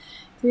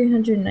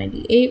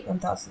 1398,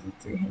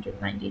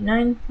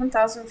 1399,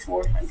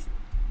 1400.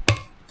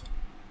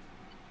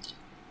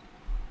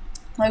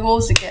 My goal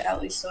is to get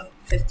at least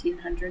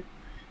 1500,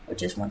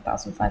 which is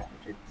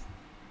 1500.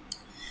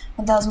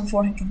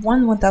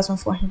 1401,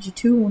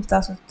 1402,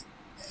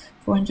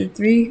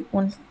 1403,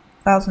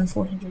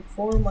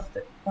 1404,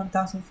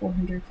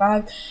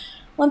 1405,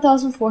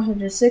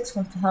 1406,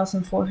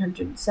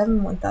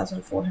 1407,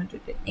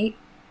 1408,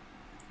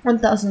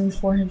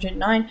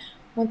 1409,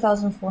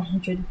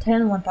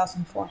 1410,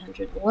 1411,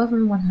 1412,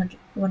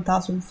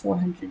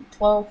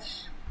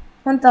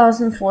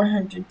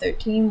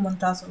 1413,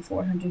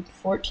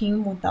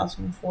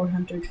 1414,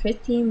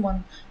 1415,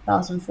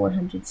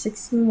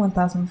 1416,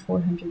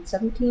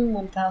 1417,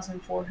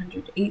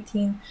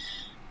 1418,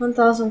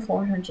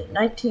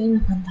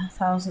 1419,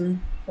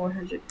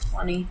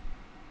 1420.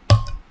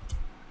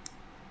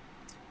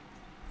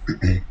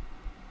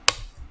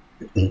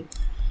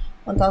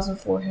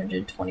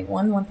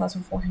 1421,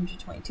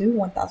 1422,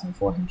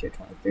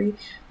 1423,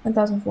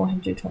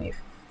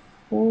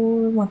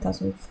 1424,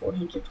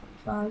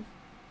 1425,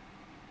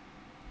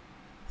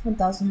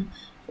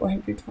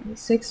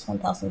 1426,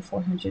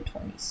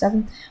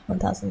 1427,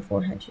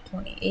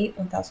 1428,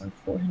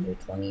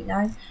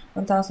 1429,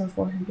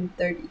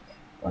 1430,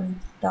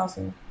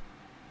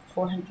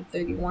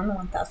 1431,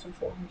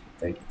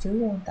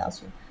 1432,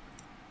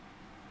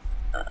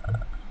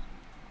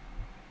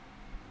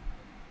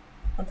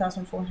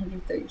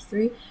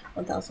 1433,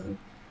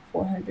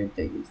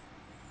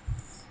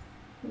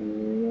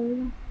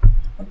 1434,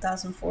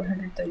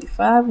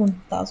 1435,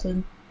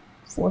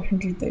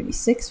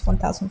 1436,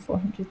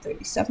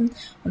 1437,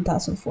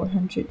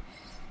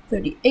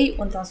 1438,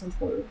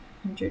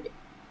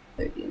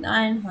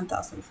 1439,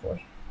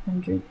 1440,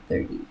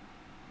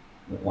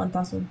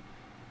 1441,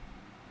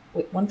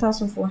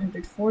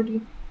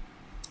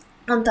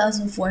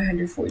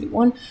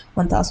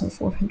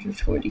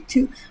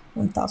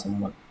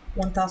 1442,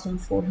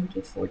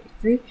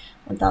 1443,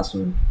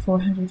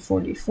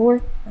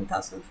 1444,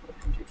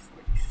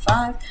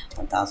 1445,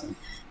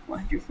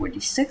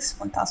 1446,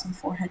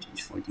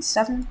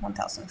 1447,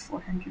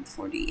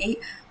 1448,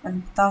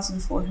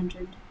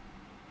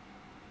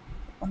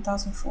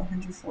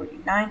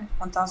 1449,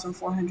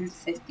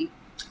 1450.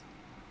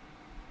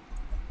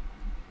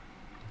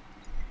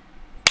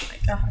 Oh my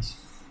gosh.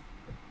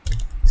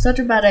 Such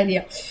a bad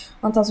idea.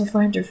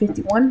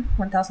 1451,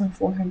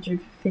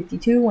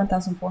 1452,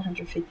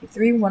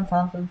 1453,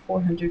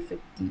 1454,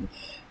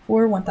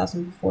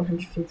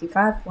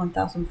 1455,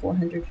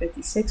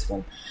 1456,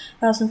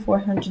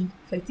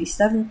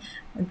 1457,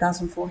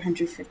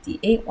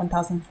 1458,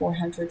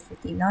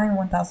 1459,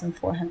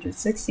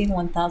 1460,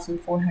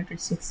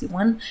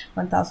 1461,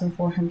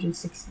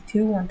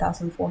 1462,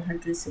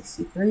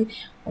 1463,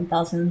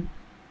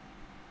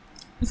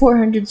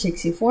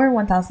 464,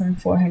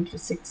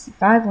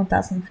 1465,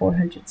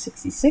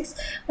 1466,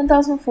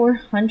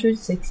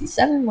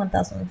 1467,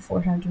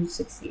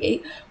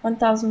 1468,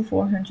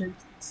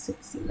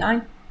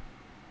 1469,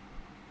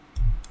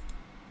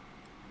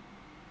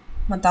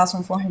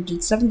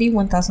 1470,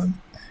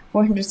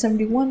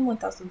 1471,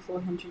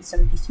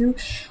 1472,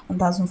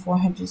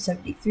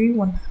 1473,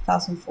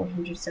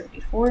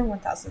 1474,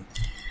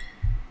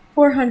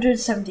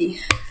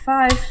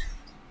 1475,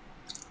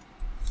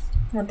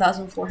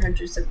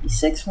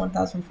 1476,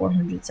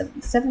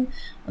 1477,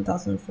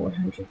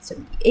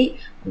 1478,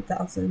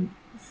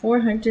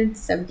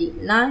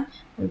 1479,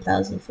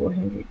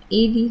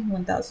 1480,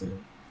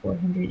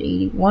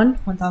 1481,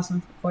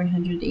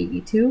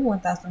 1482,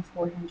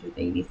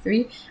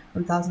 1483,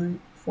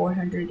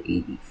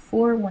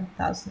 1484,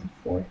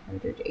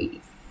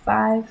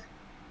 1485,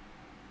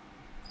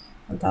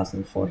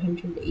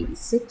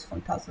 1486,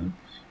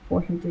 1487,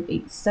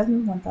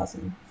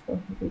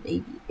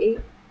 1488,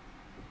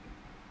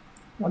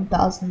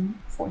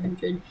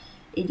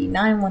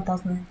 1489,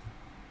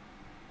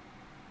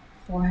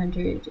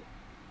 1490,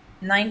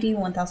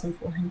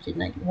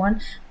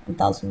 1491,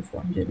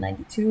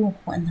 1492,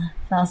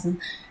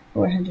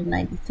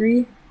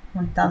 1493,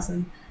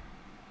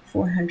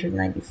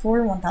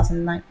 1494,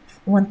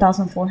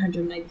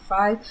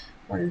 1495,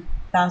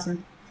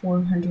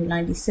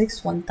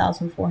 1496,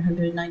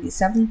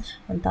 1497,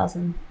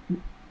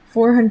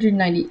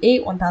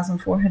 1498,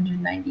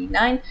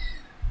 1499,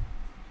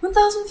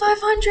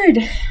 1,500.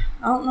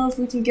 I don't know if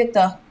we can get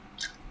the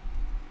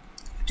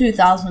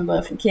 2,000,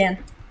 but if we can,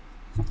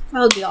 that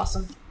would be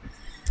awesome.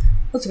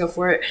 Let's go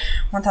for it.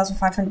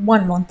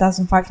 1,501,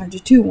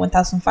 1,502,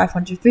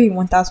 1,503,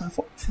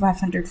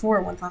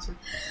 1,504,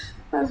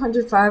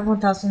 1,505,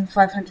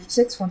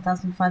 1,506,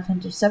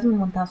 1,507,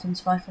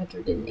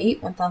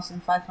 1,508,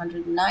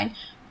 1,509,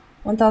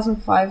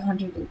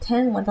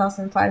 1,510,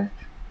 1,511,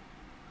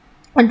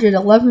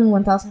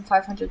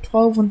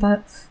 1,512,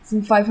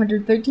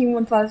 1,513,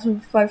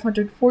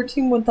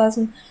 1,514,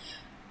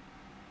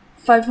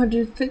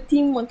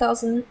 1,515,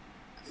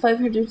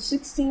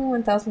 1,516,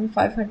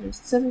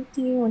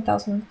 1,517,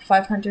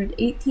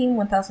 1,518,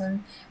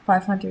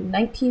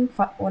 1,519,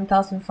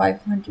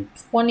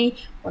 1,520,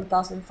 1,521,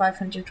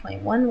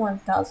 1,521,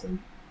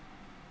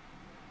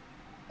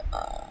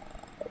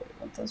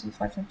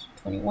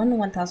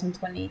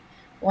 1,020.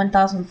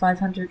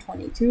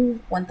 1,522,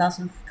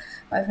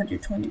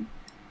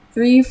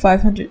 1,523,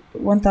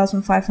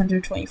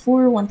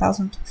 1,524,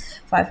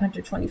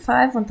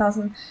 1,525,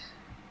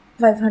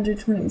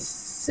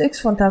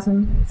 1,526,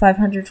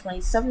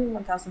 1,527,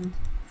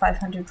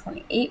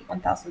 1,528,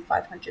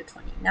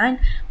 1,529,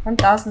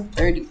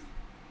 1,030.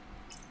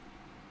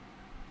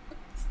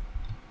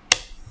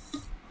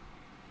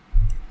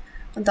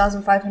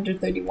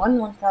 1,531,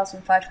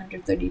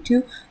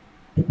 1,532,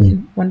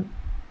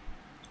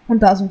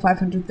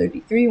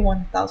 1,533,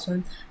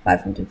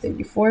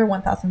 1,534,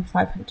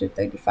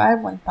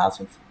 1,535,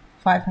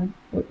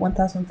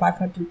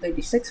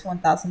 1,536,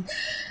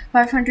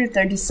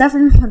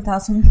 1,537,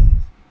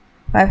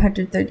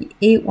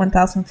 1,538,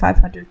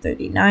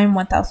 1,539,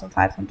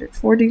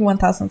 1,540,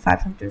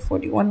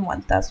 1,541,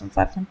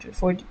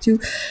 1,542,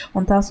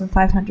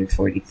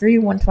 1,543,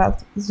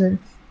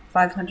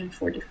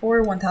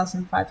 1,544,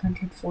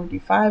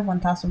 1,545,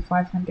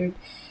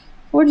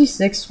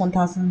 1,546,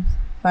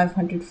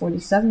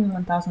 1,547,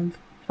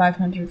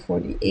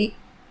 1,548,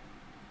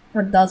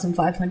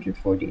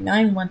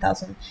 1,549,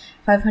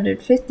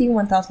 1,550,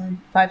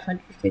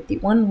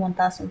 1,551,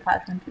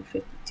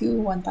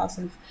 1,552,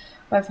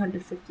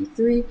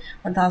 1,553,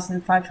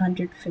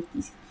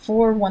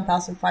 1,554,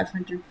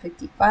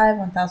 1,555,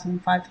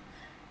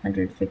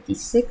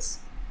 1,556,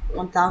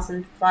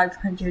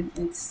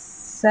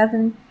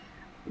 1,507,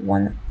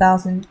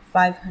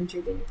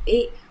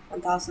 1,508,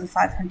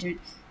 1,500.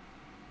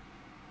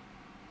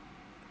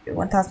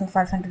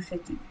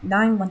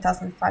 1,559,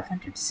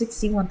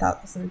 1,560,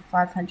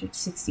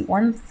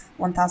 1,561,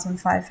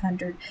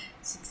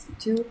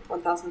 1,562,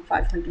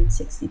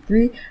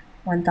 1,563,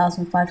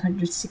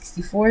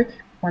 1,564,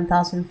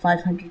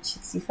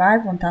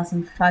 1,565,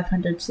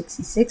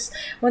 1,566,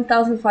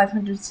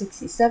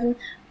 1,567,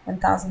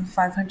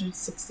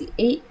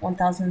 1,568,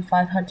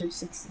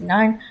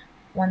 1,569,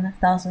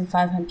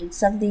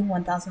 1,570,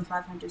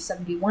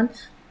 1,571,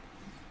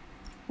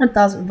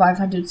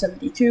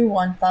 1,572,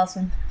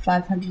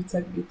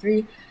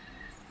 1,573,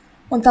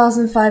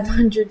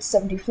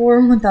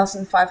 1,574,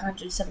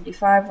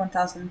 1,575,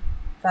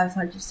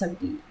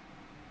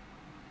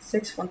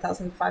 1,576,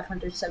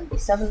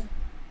 1,577,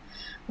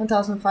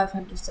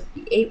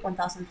 1,578,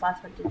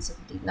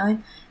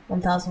 1,579,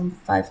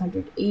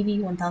 1,580,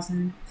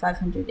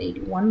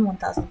 1,581,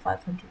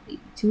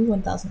 1,582,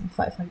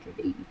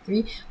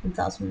 1,583,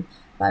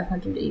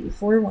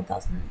 1,584,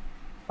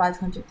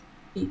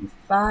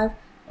 1,585,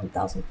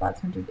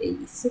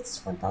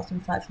 1,586,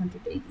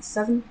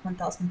 1,587,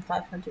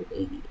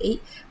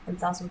 1,588,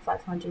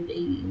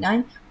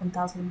 1,589,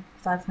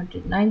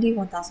 1,590,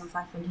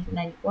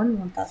 1,591,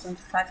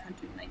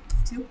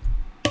 1,592,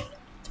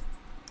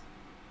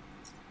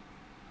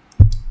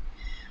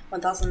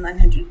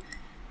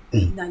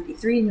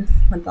 1,993,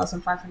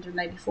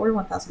 1,594,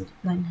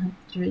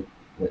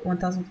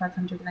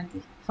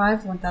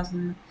 1,595,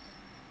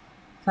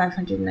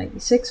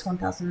 1,596,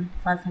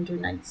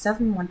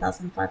 1,597,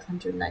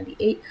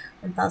 1,598,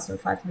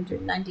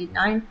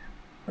 1,599,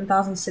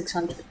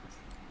 1,600.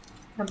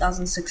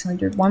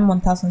 1,601,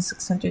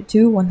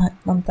 1,602,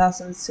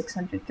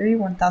 1,603,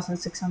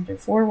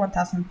 1,604,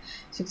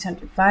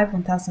 1,605,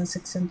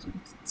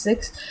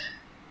 1,606,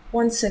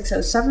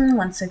 1,607,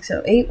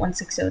 1,608,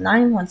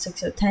 1,609,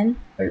 1,610,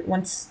 or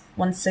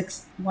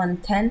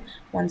 1,610,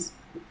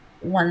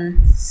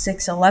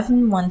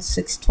 1,611,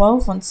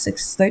 1,612,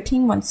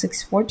 1,613,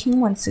 1,614,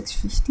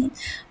 1,615,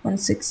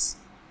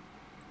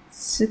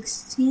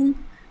 1,616,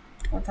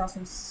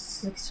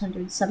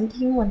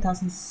 1,617,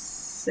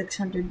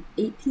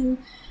 1,618,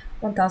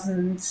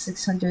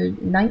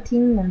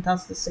 1,619,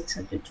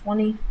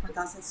 1,620,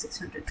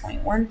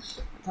 1,621,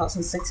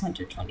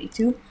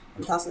 1,622,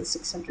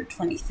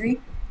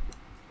 1,623,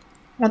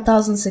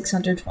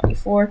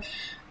 1,624,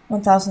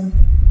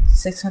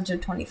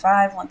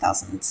 1,625,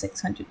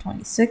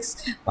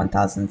 1,626,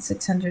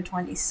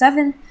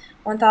 1,627,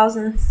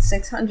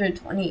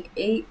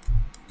 1,628,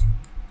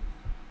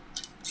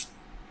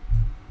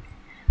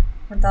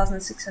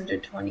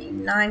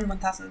 1,629,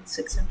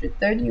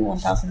 1,630,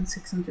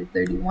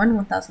 1,631,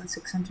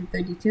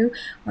 1,632,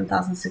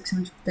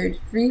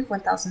 1,633,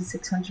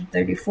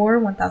 1,634,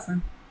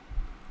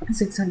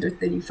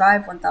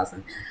 1,635,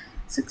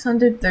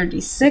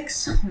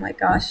 1,636, oh my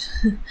gosh,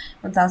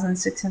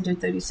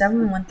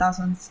 1,637,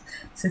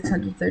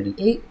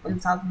 1,638,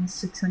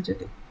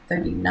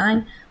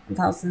 1,639,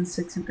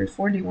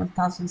 1,640,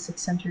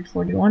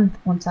 1,641,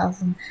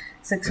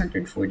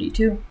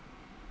 1,642.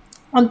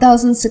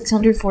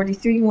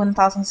 1,643,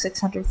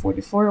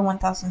 1,644,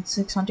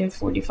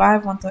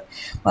 1,645,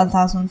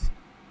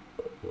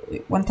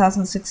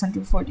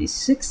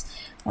 1,646,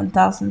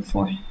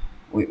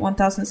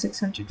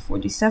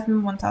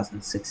 1,647,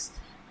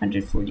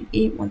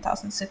 1,648,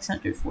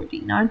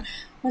 1,649,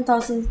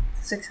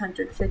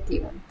 1,650,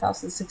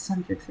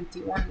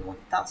 1,651,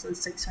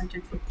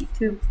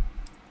 1,652,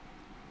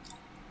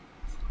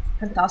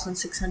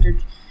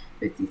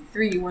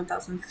 1,653,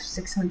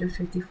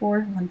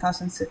 1,654,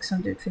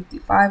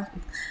 1,655,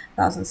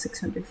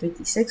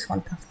 1,656,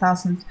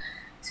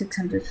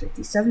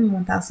 1,657,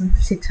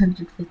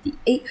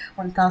 1,658,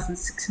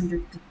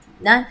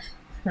 1,659,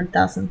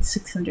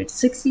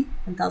 1,660,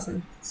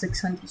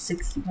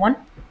 1,661,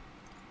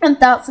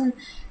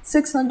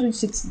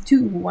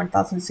 1,662,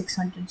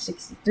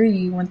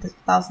 1,663,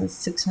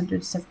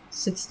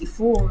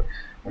 1,664,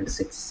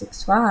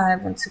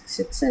 1,665,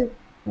 1,666,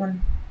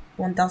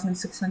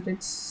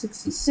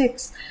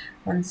 1,666,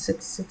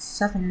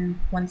 1,667,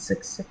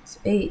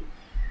 1,668,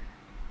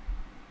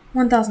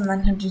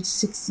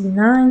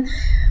 1,969,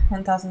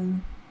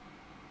 1,000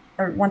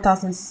 or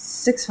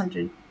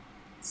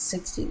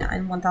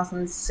 1,669,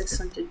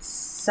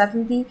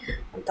 1,670,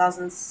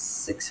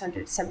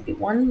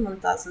 1,671,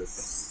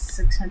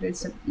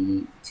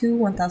 1,672,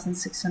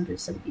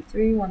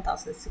 1,673,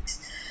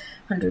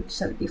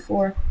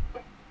 1,674,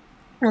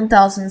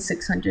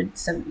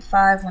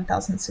 1,675,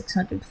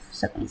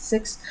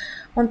 1,676,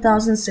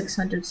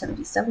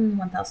 1,677,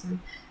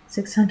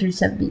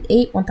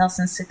 1,678,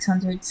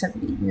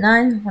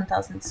 1,679,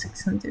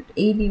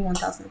 1,680,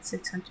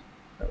 1,600.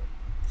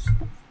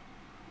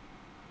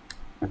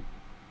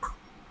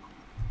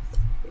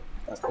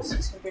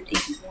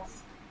 1,681,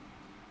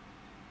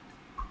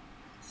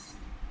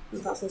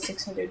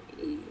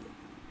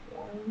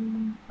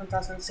 1,681,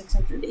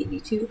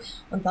 1,682,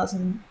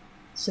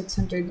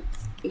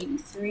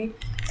 1,683,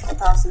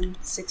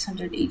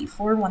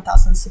 1,684,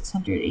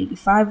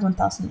 1,685,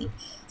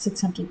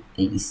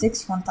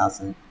 1,686,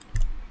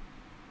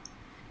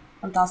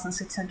 1,687,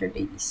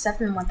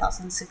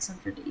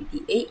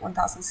 1,688,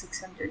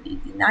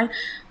 1,689,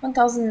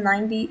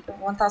 1,090,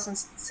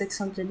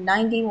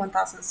 1,690,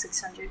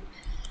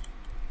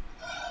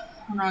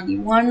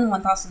 1,691,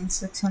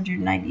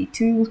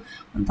 1,692,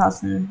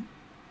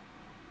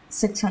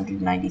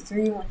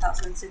 1,693,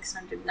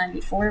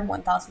 1,694,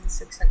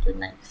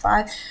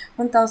 1,695,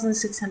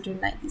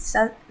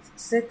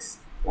 1,696,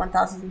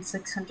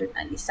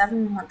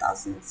 1,697,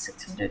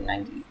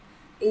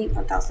 1,698,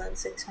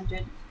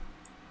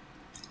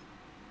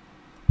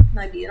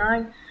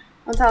 1,699,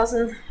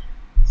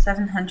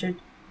 1,700,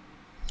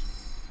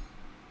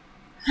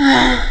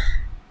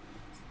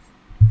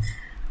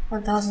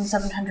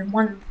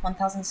 1,701,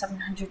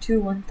 1,702,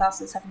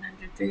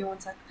 1,703,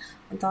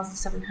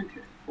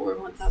 1,704,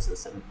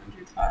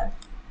 1,705,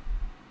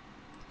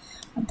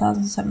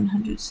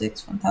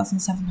 1,706,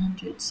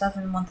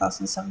 1,707,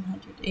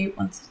 1,708,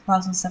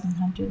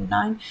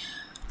 1,709,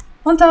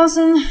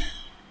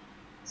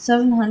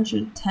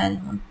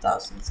 1,710,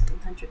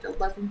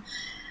 1,711,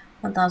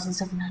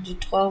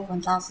 1,712,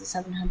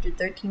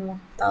 1,713,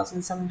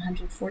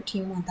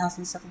 1,714,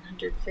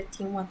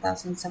 1,715,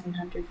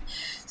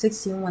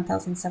 1,716,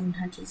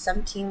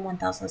 1,717,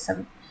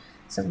 1,717,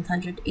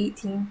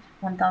 1718,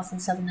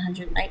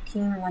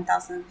 1719,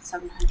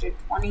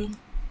 1720.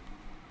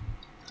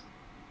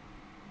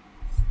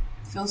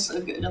 Feels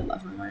so good.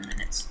 11 more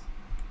minutes.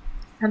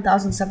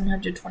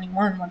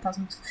 1721,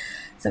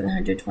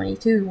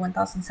 1722,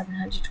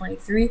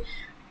 1723,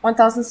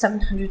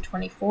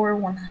 1724,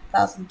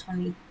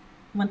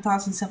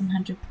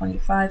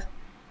 1725,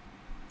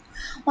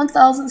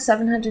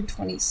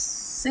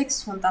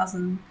 1726,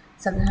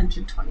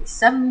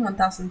 1727,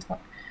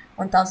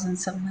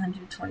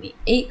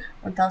 1728,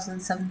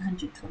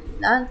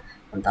 1729,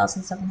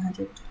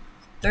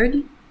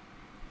 1730,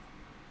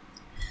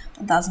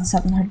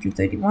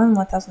 1731,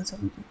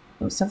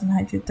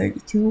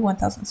 1732,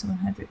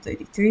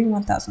 1733,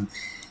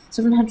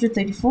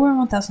 1734,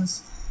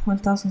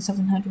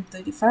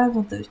 1735,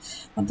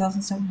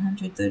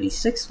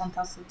 1736,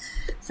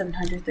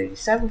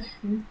 1737,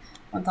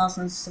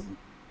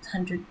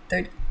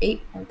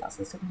 1738,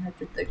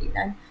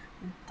 1739,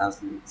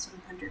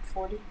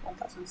 1740,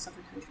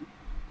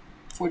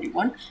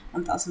 1741,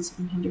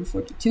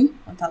 1742,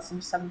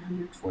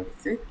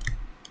 1743,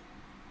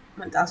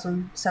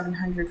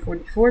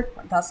 1744,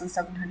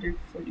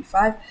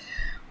 1745,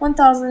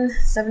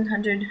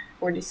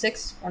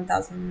 1746,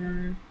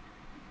 1747,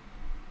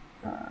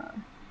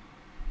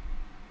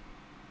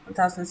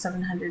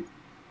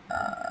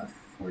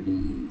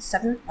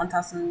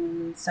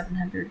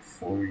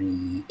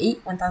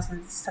 1748,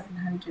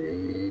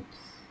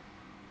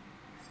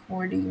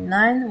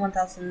 1749,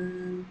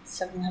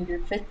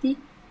 1750.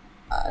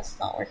 It's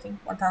not working.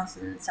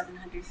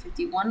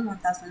 1751,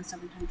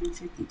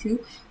 1752,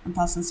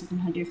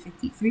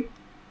 1753,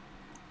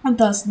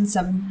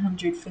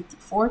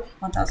 1754,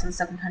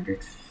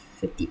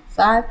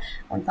 1755,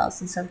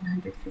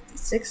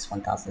 1756,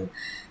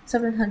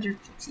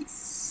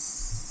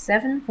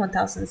 1757,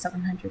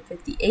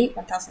 1758,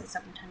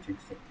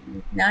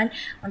 1759,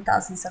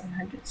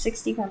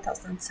 1760,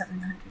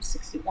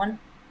 1761,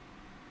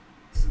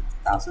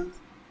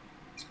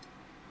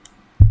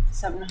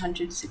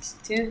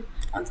 1762,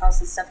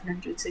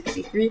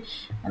 1763,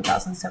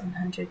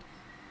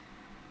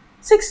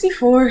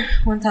 1764,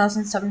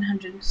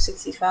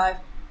 1765,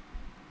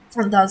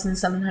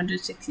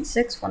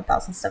 1766,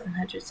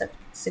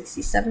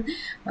 1767,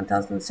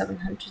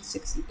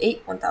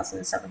 1768,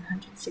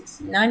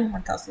 1769,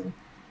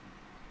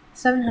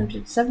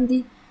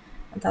 1770,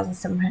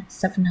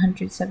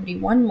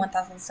 1771,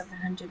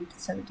 1772,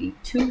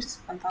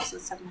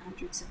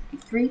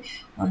 1773,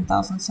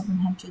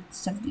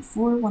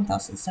 1774,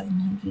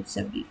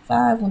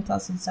 1775,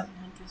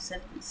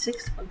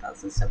 1776,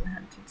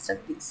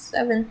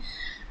 1777,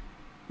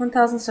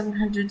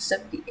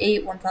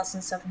 1778,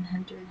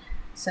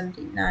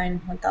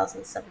 1779,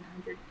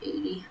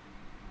 1780,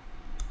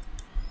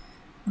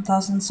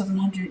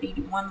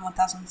 1781,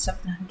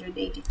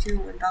 1782,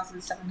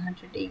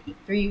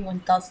 1783,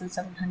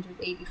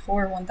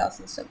 1784,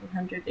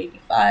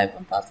 1785,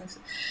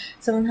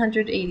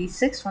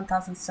 1786,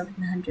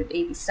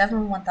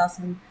 1787,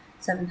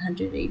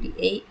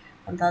 1788,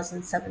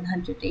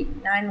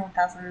 1789,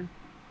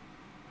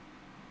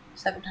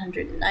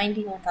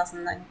 1790,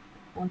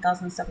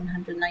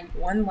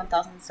 1791,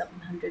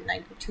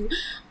 1792,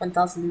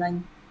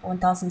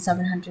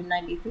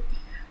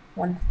 1793,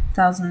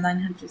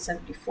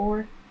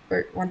 1974,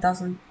 or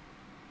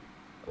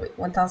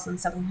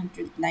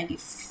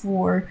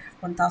 1794,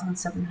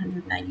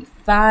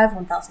 1795,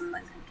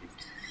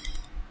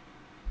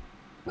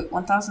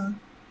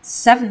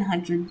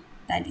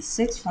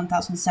 1796,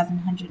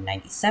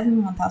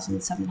 1797,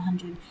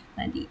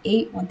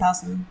 1798,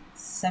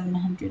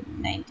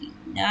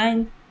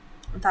 1799,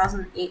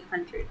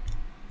 1800.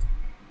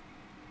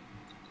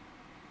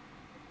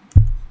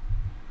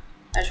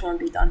 I just want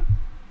to be done.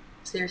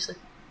 Seriously.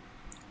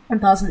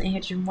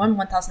 1801,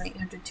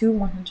 1802,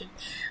 100,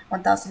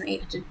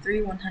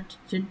 1803,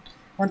 100,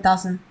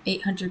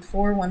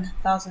 1804,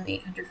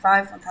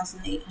 1805,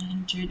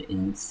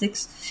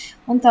 1806,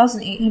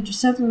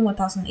 1807,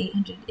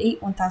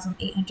 1808,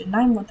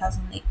 1809,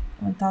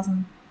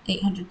 1810,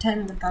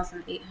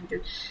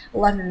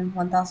 1811,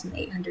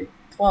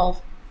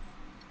 1812,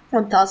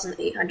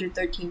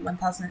 1813,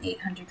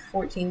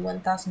 1814,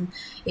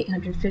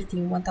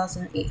 1815,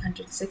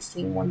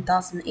 1816,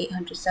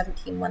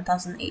 1817,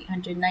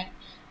 1818,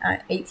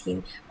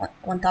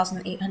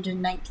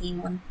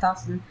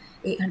 1819,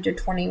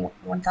 1820,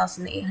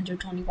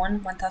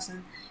 1821,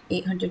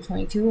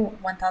 1822,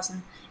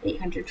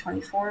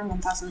 1824,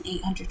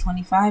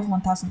 1825,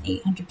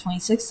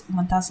 1826,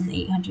 1827,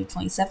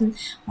 1827,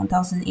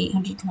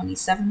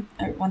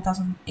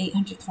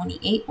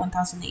 1828,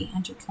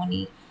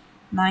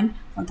 1829,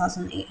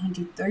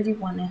 1830,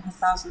 1831,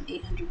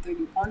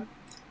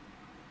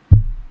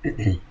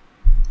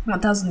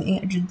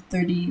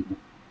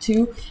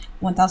 1832,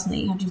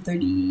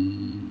 1833,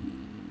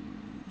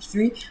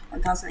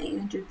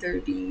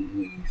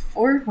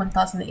 1834,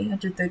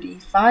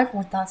 1835,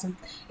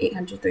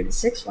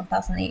 1836,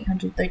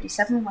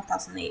 1837,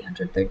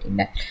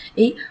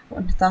 1838,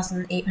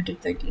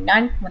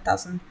 1839,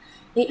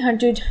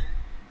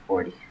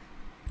 1840,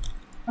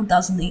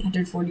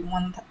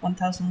 1841,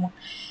 1842,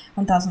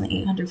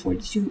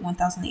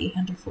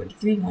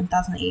 1843,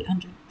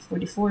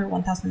 1844,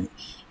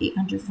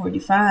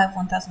 1845,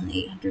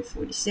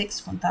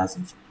 1846,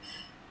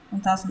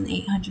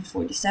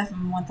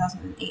 1847,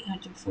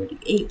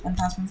 1848,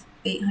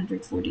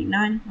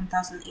 1849,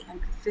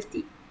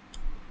 1850.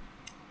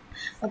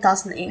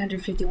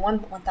 1851,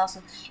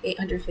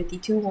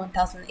 1852,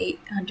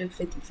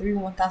 1853,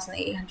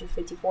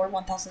 1854,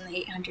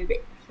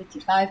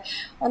 1855,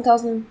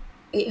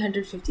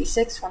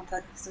 1856,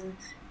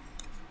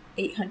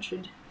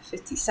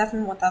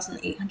 1857,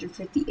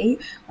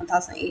 1858,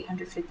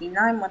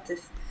 1859,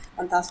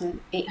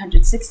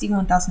 1860,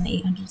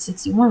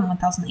 1861,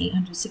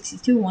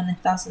 1862,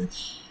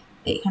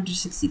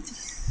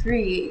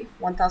 1863,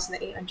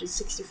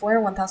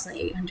 1864,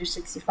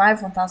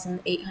 1865,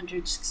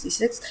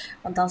 1866,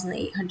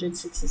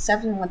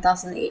 1867,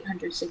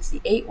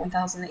 1868,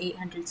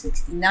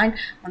 1869,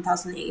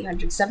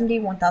 1870,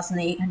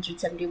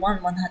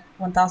 1871,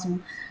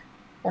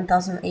 1872,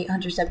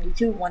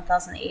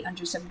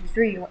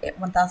 1873,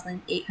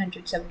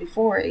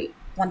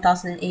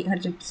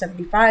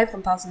 1874, 1875,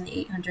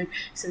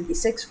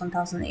 1876,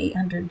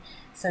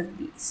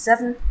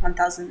 1877,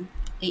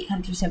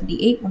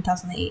 1878,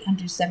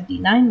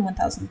 1879,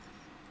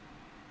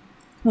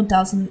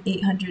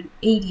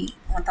 1880,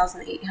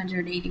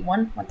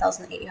 1881,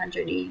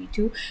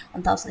 1882,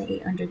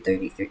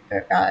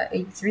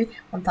 1833,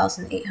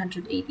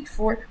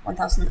 1884,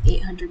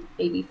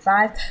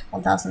 1885,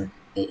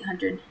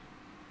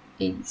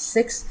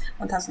 1886,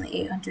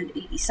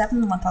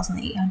 1887,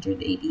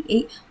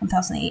 1888,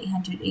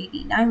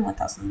 1889,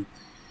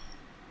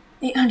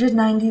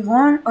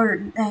 1891 or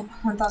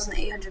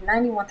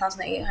 1890,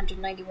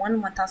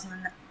 1891,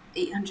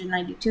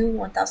 1892,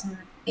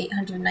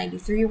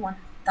 1893,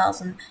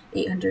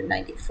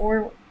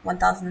 1894,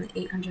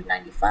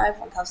 1895,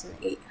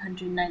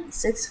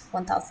 1896,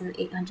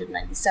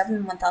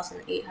 1897,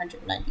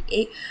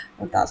 1898,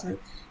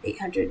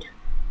 1800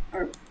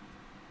 or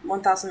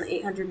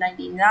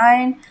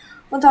 1899,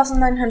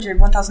 1900,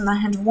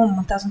 1901,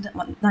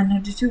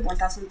 1902,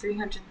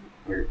 1300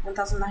 or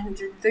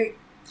 1903.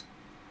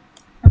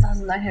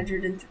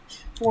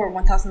 1904,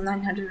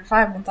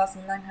 1905,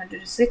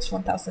 1906,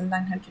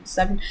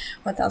 1907,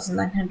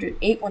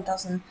 1908,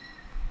 1909,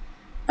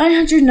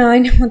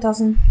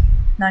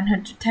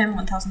 1910,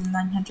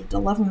 1911,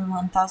 1912,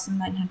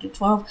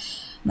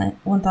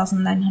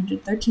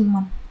 1913,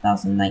 1914,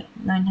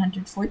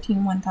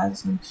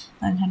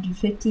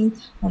 1915,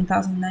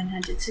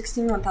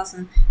 1916,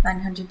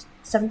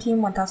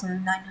 1917,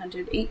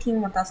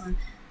 1918, 1919,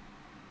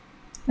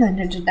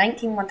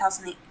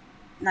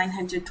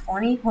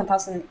 1920,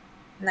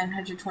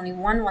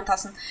 1921,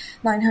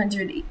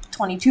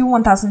 1922,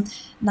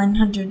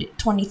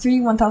 1923,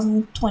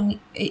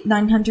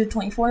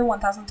 1924,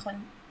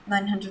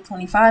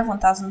 1925,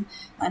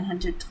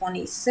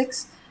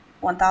 1926,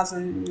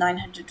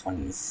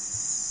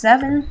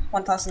 1927,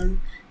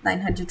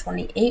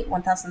 1928,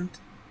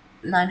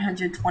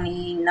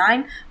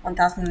 1929,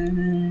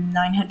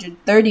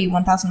 1930,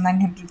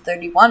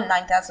 1931,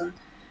 9,000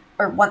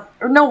 or one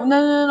or no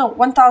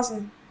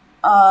 1,000.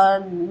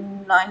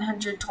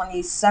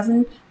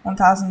 927,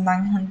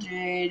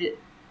 1928,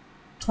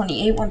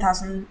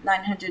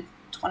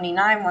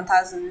 1929,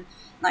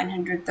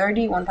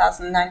 1930,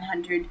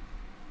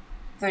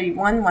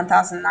 1931,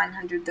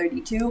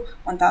 1932,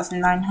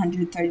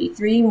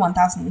 1933,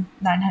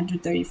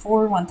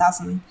 1934,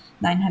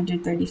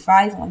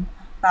 1935,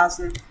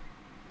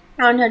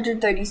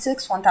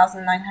 1936,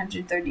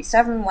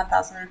 1937,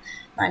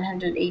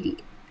 1980.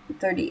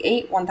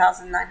 38,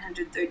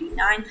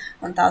 1939,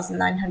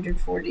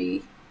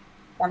 1940,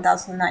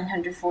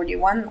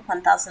 1941,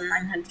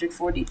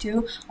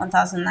 1942,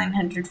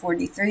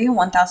 1943,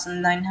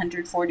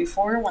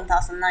 1944,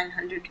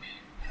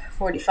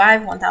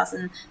 1945,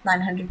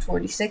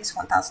 1946,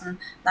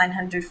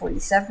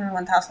 1947,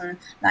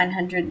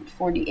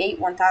 1948,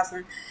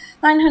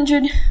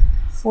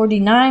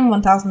 1949,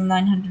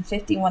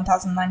 1950,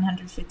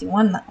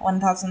 1951,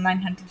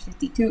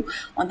 1952,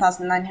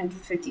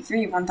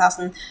 1953,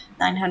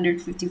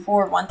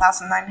 1954,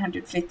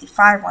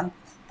 1955,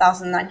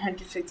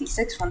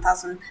 1956,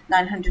 1957,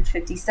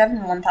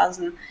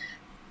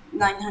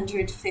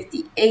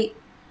 1958,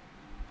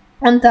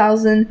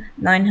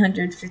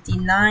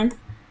 1959,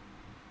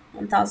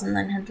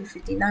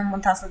 1959,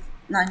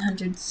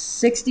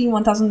 1960,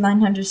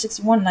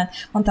 1961,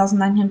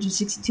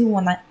 1962,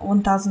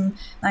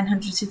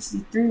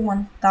 1963,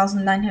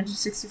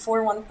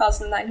 1964,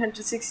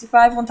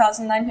 1965,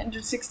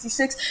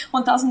 1966,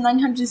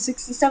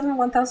 1967,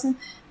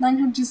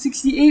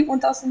 1968,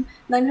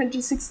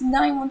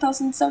 1969,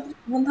 1970,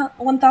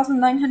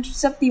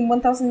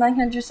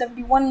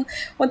 1971,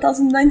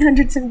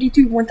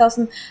 1972,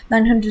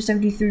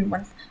 1973,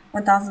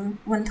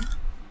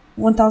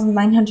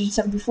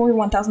 1974,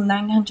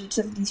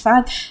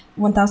 1975,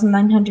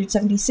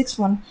 1976,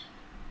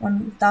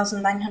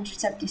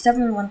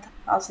 1977,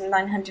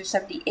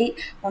 1978,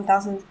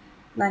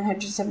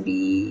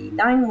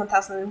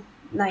 1979,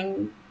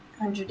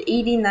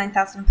 980,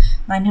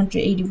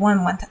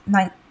 9,981,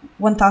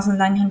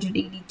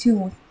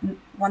 1,982,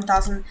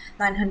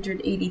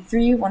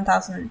 1,983,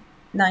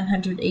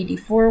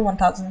 1,984,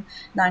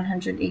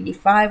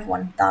 1,985,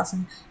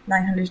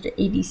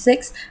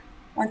 1,986,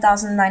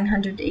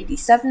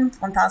 1,987,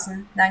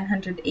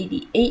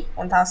 1,988,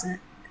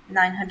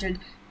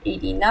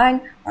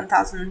 1,989,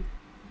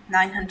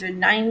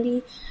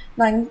 1,990,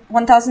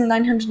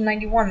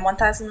 1,991,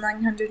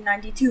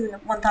 1,992,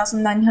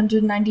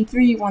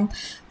 1,993,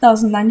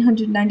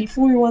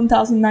 1,994,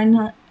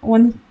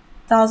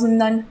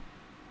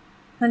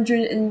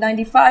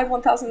 1,995,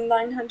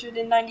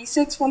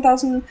 1,996,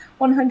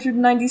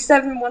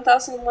 1,197,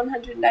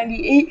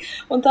 1,198,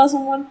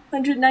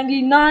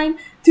 1,199,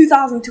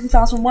 2,000,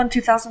 2001,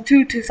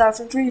 2002,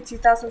 2003,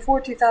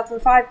 2004,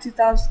 2005,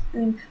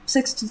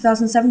 2006,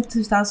 2007,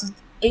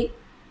 2008,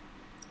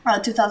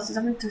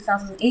 2007,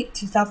 2008,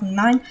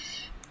 2009,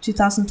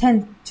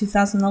 2010,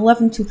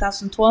 2011,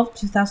 2012,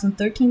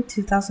 2013,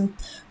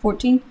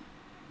 2014,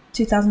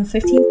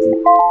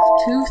 2015,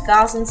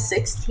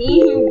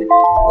 2016.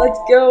 Let's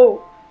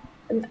go.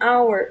 An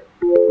hour.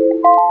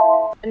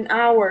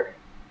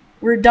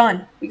 We're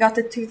done. We got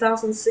to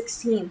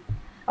 2016.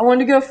 I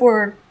wanted to go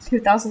for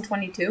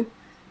 2022,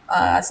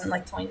 as in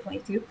like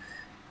 2022.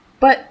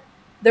 But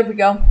there we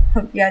go.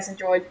 Hope you guys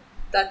enjoyed.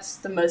 That's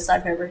the most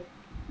I've ever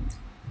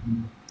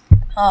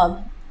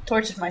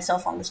tortured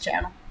myself on this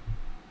channel.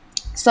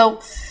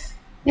 So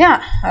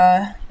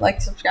yeah,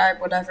 like, subscribe,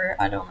 whatever.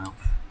 I don't know.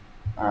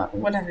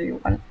 Whatever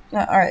you want.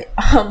 Alright.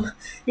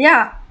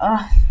 Yeah.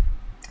 I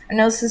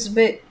know this is a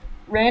bit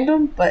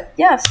random, but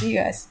yeah, see you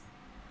guys.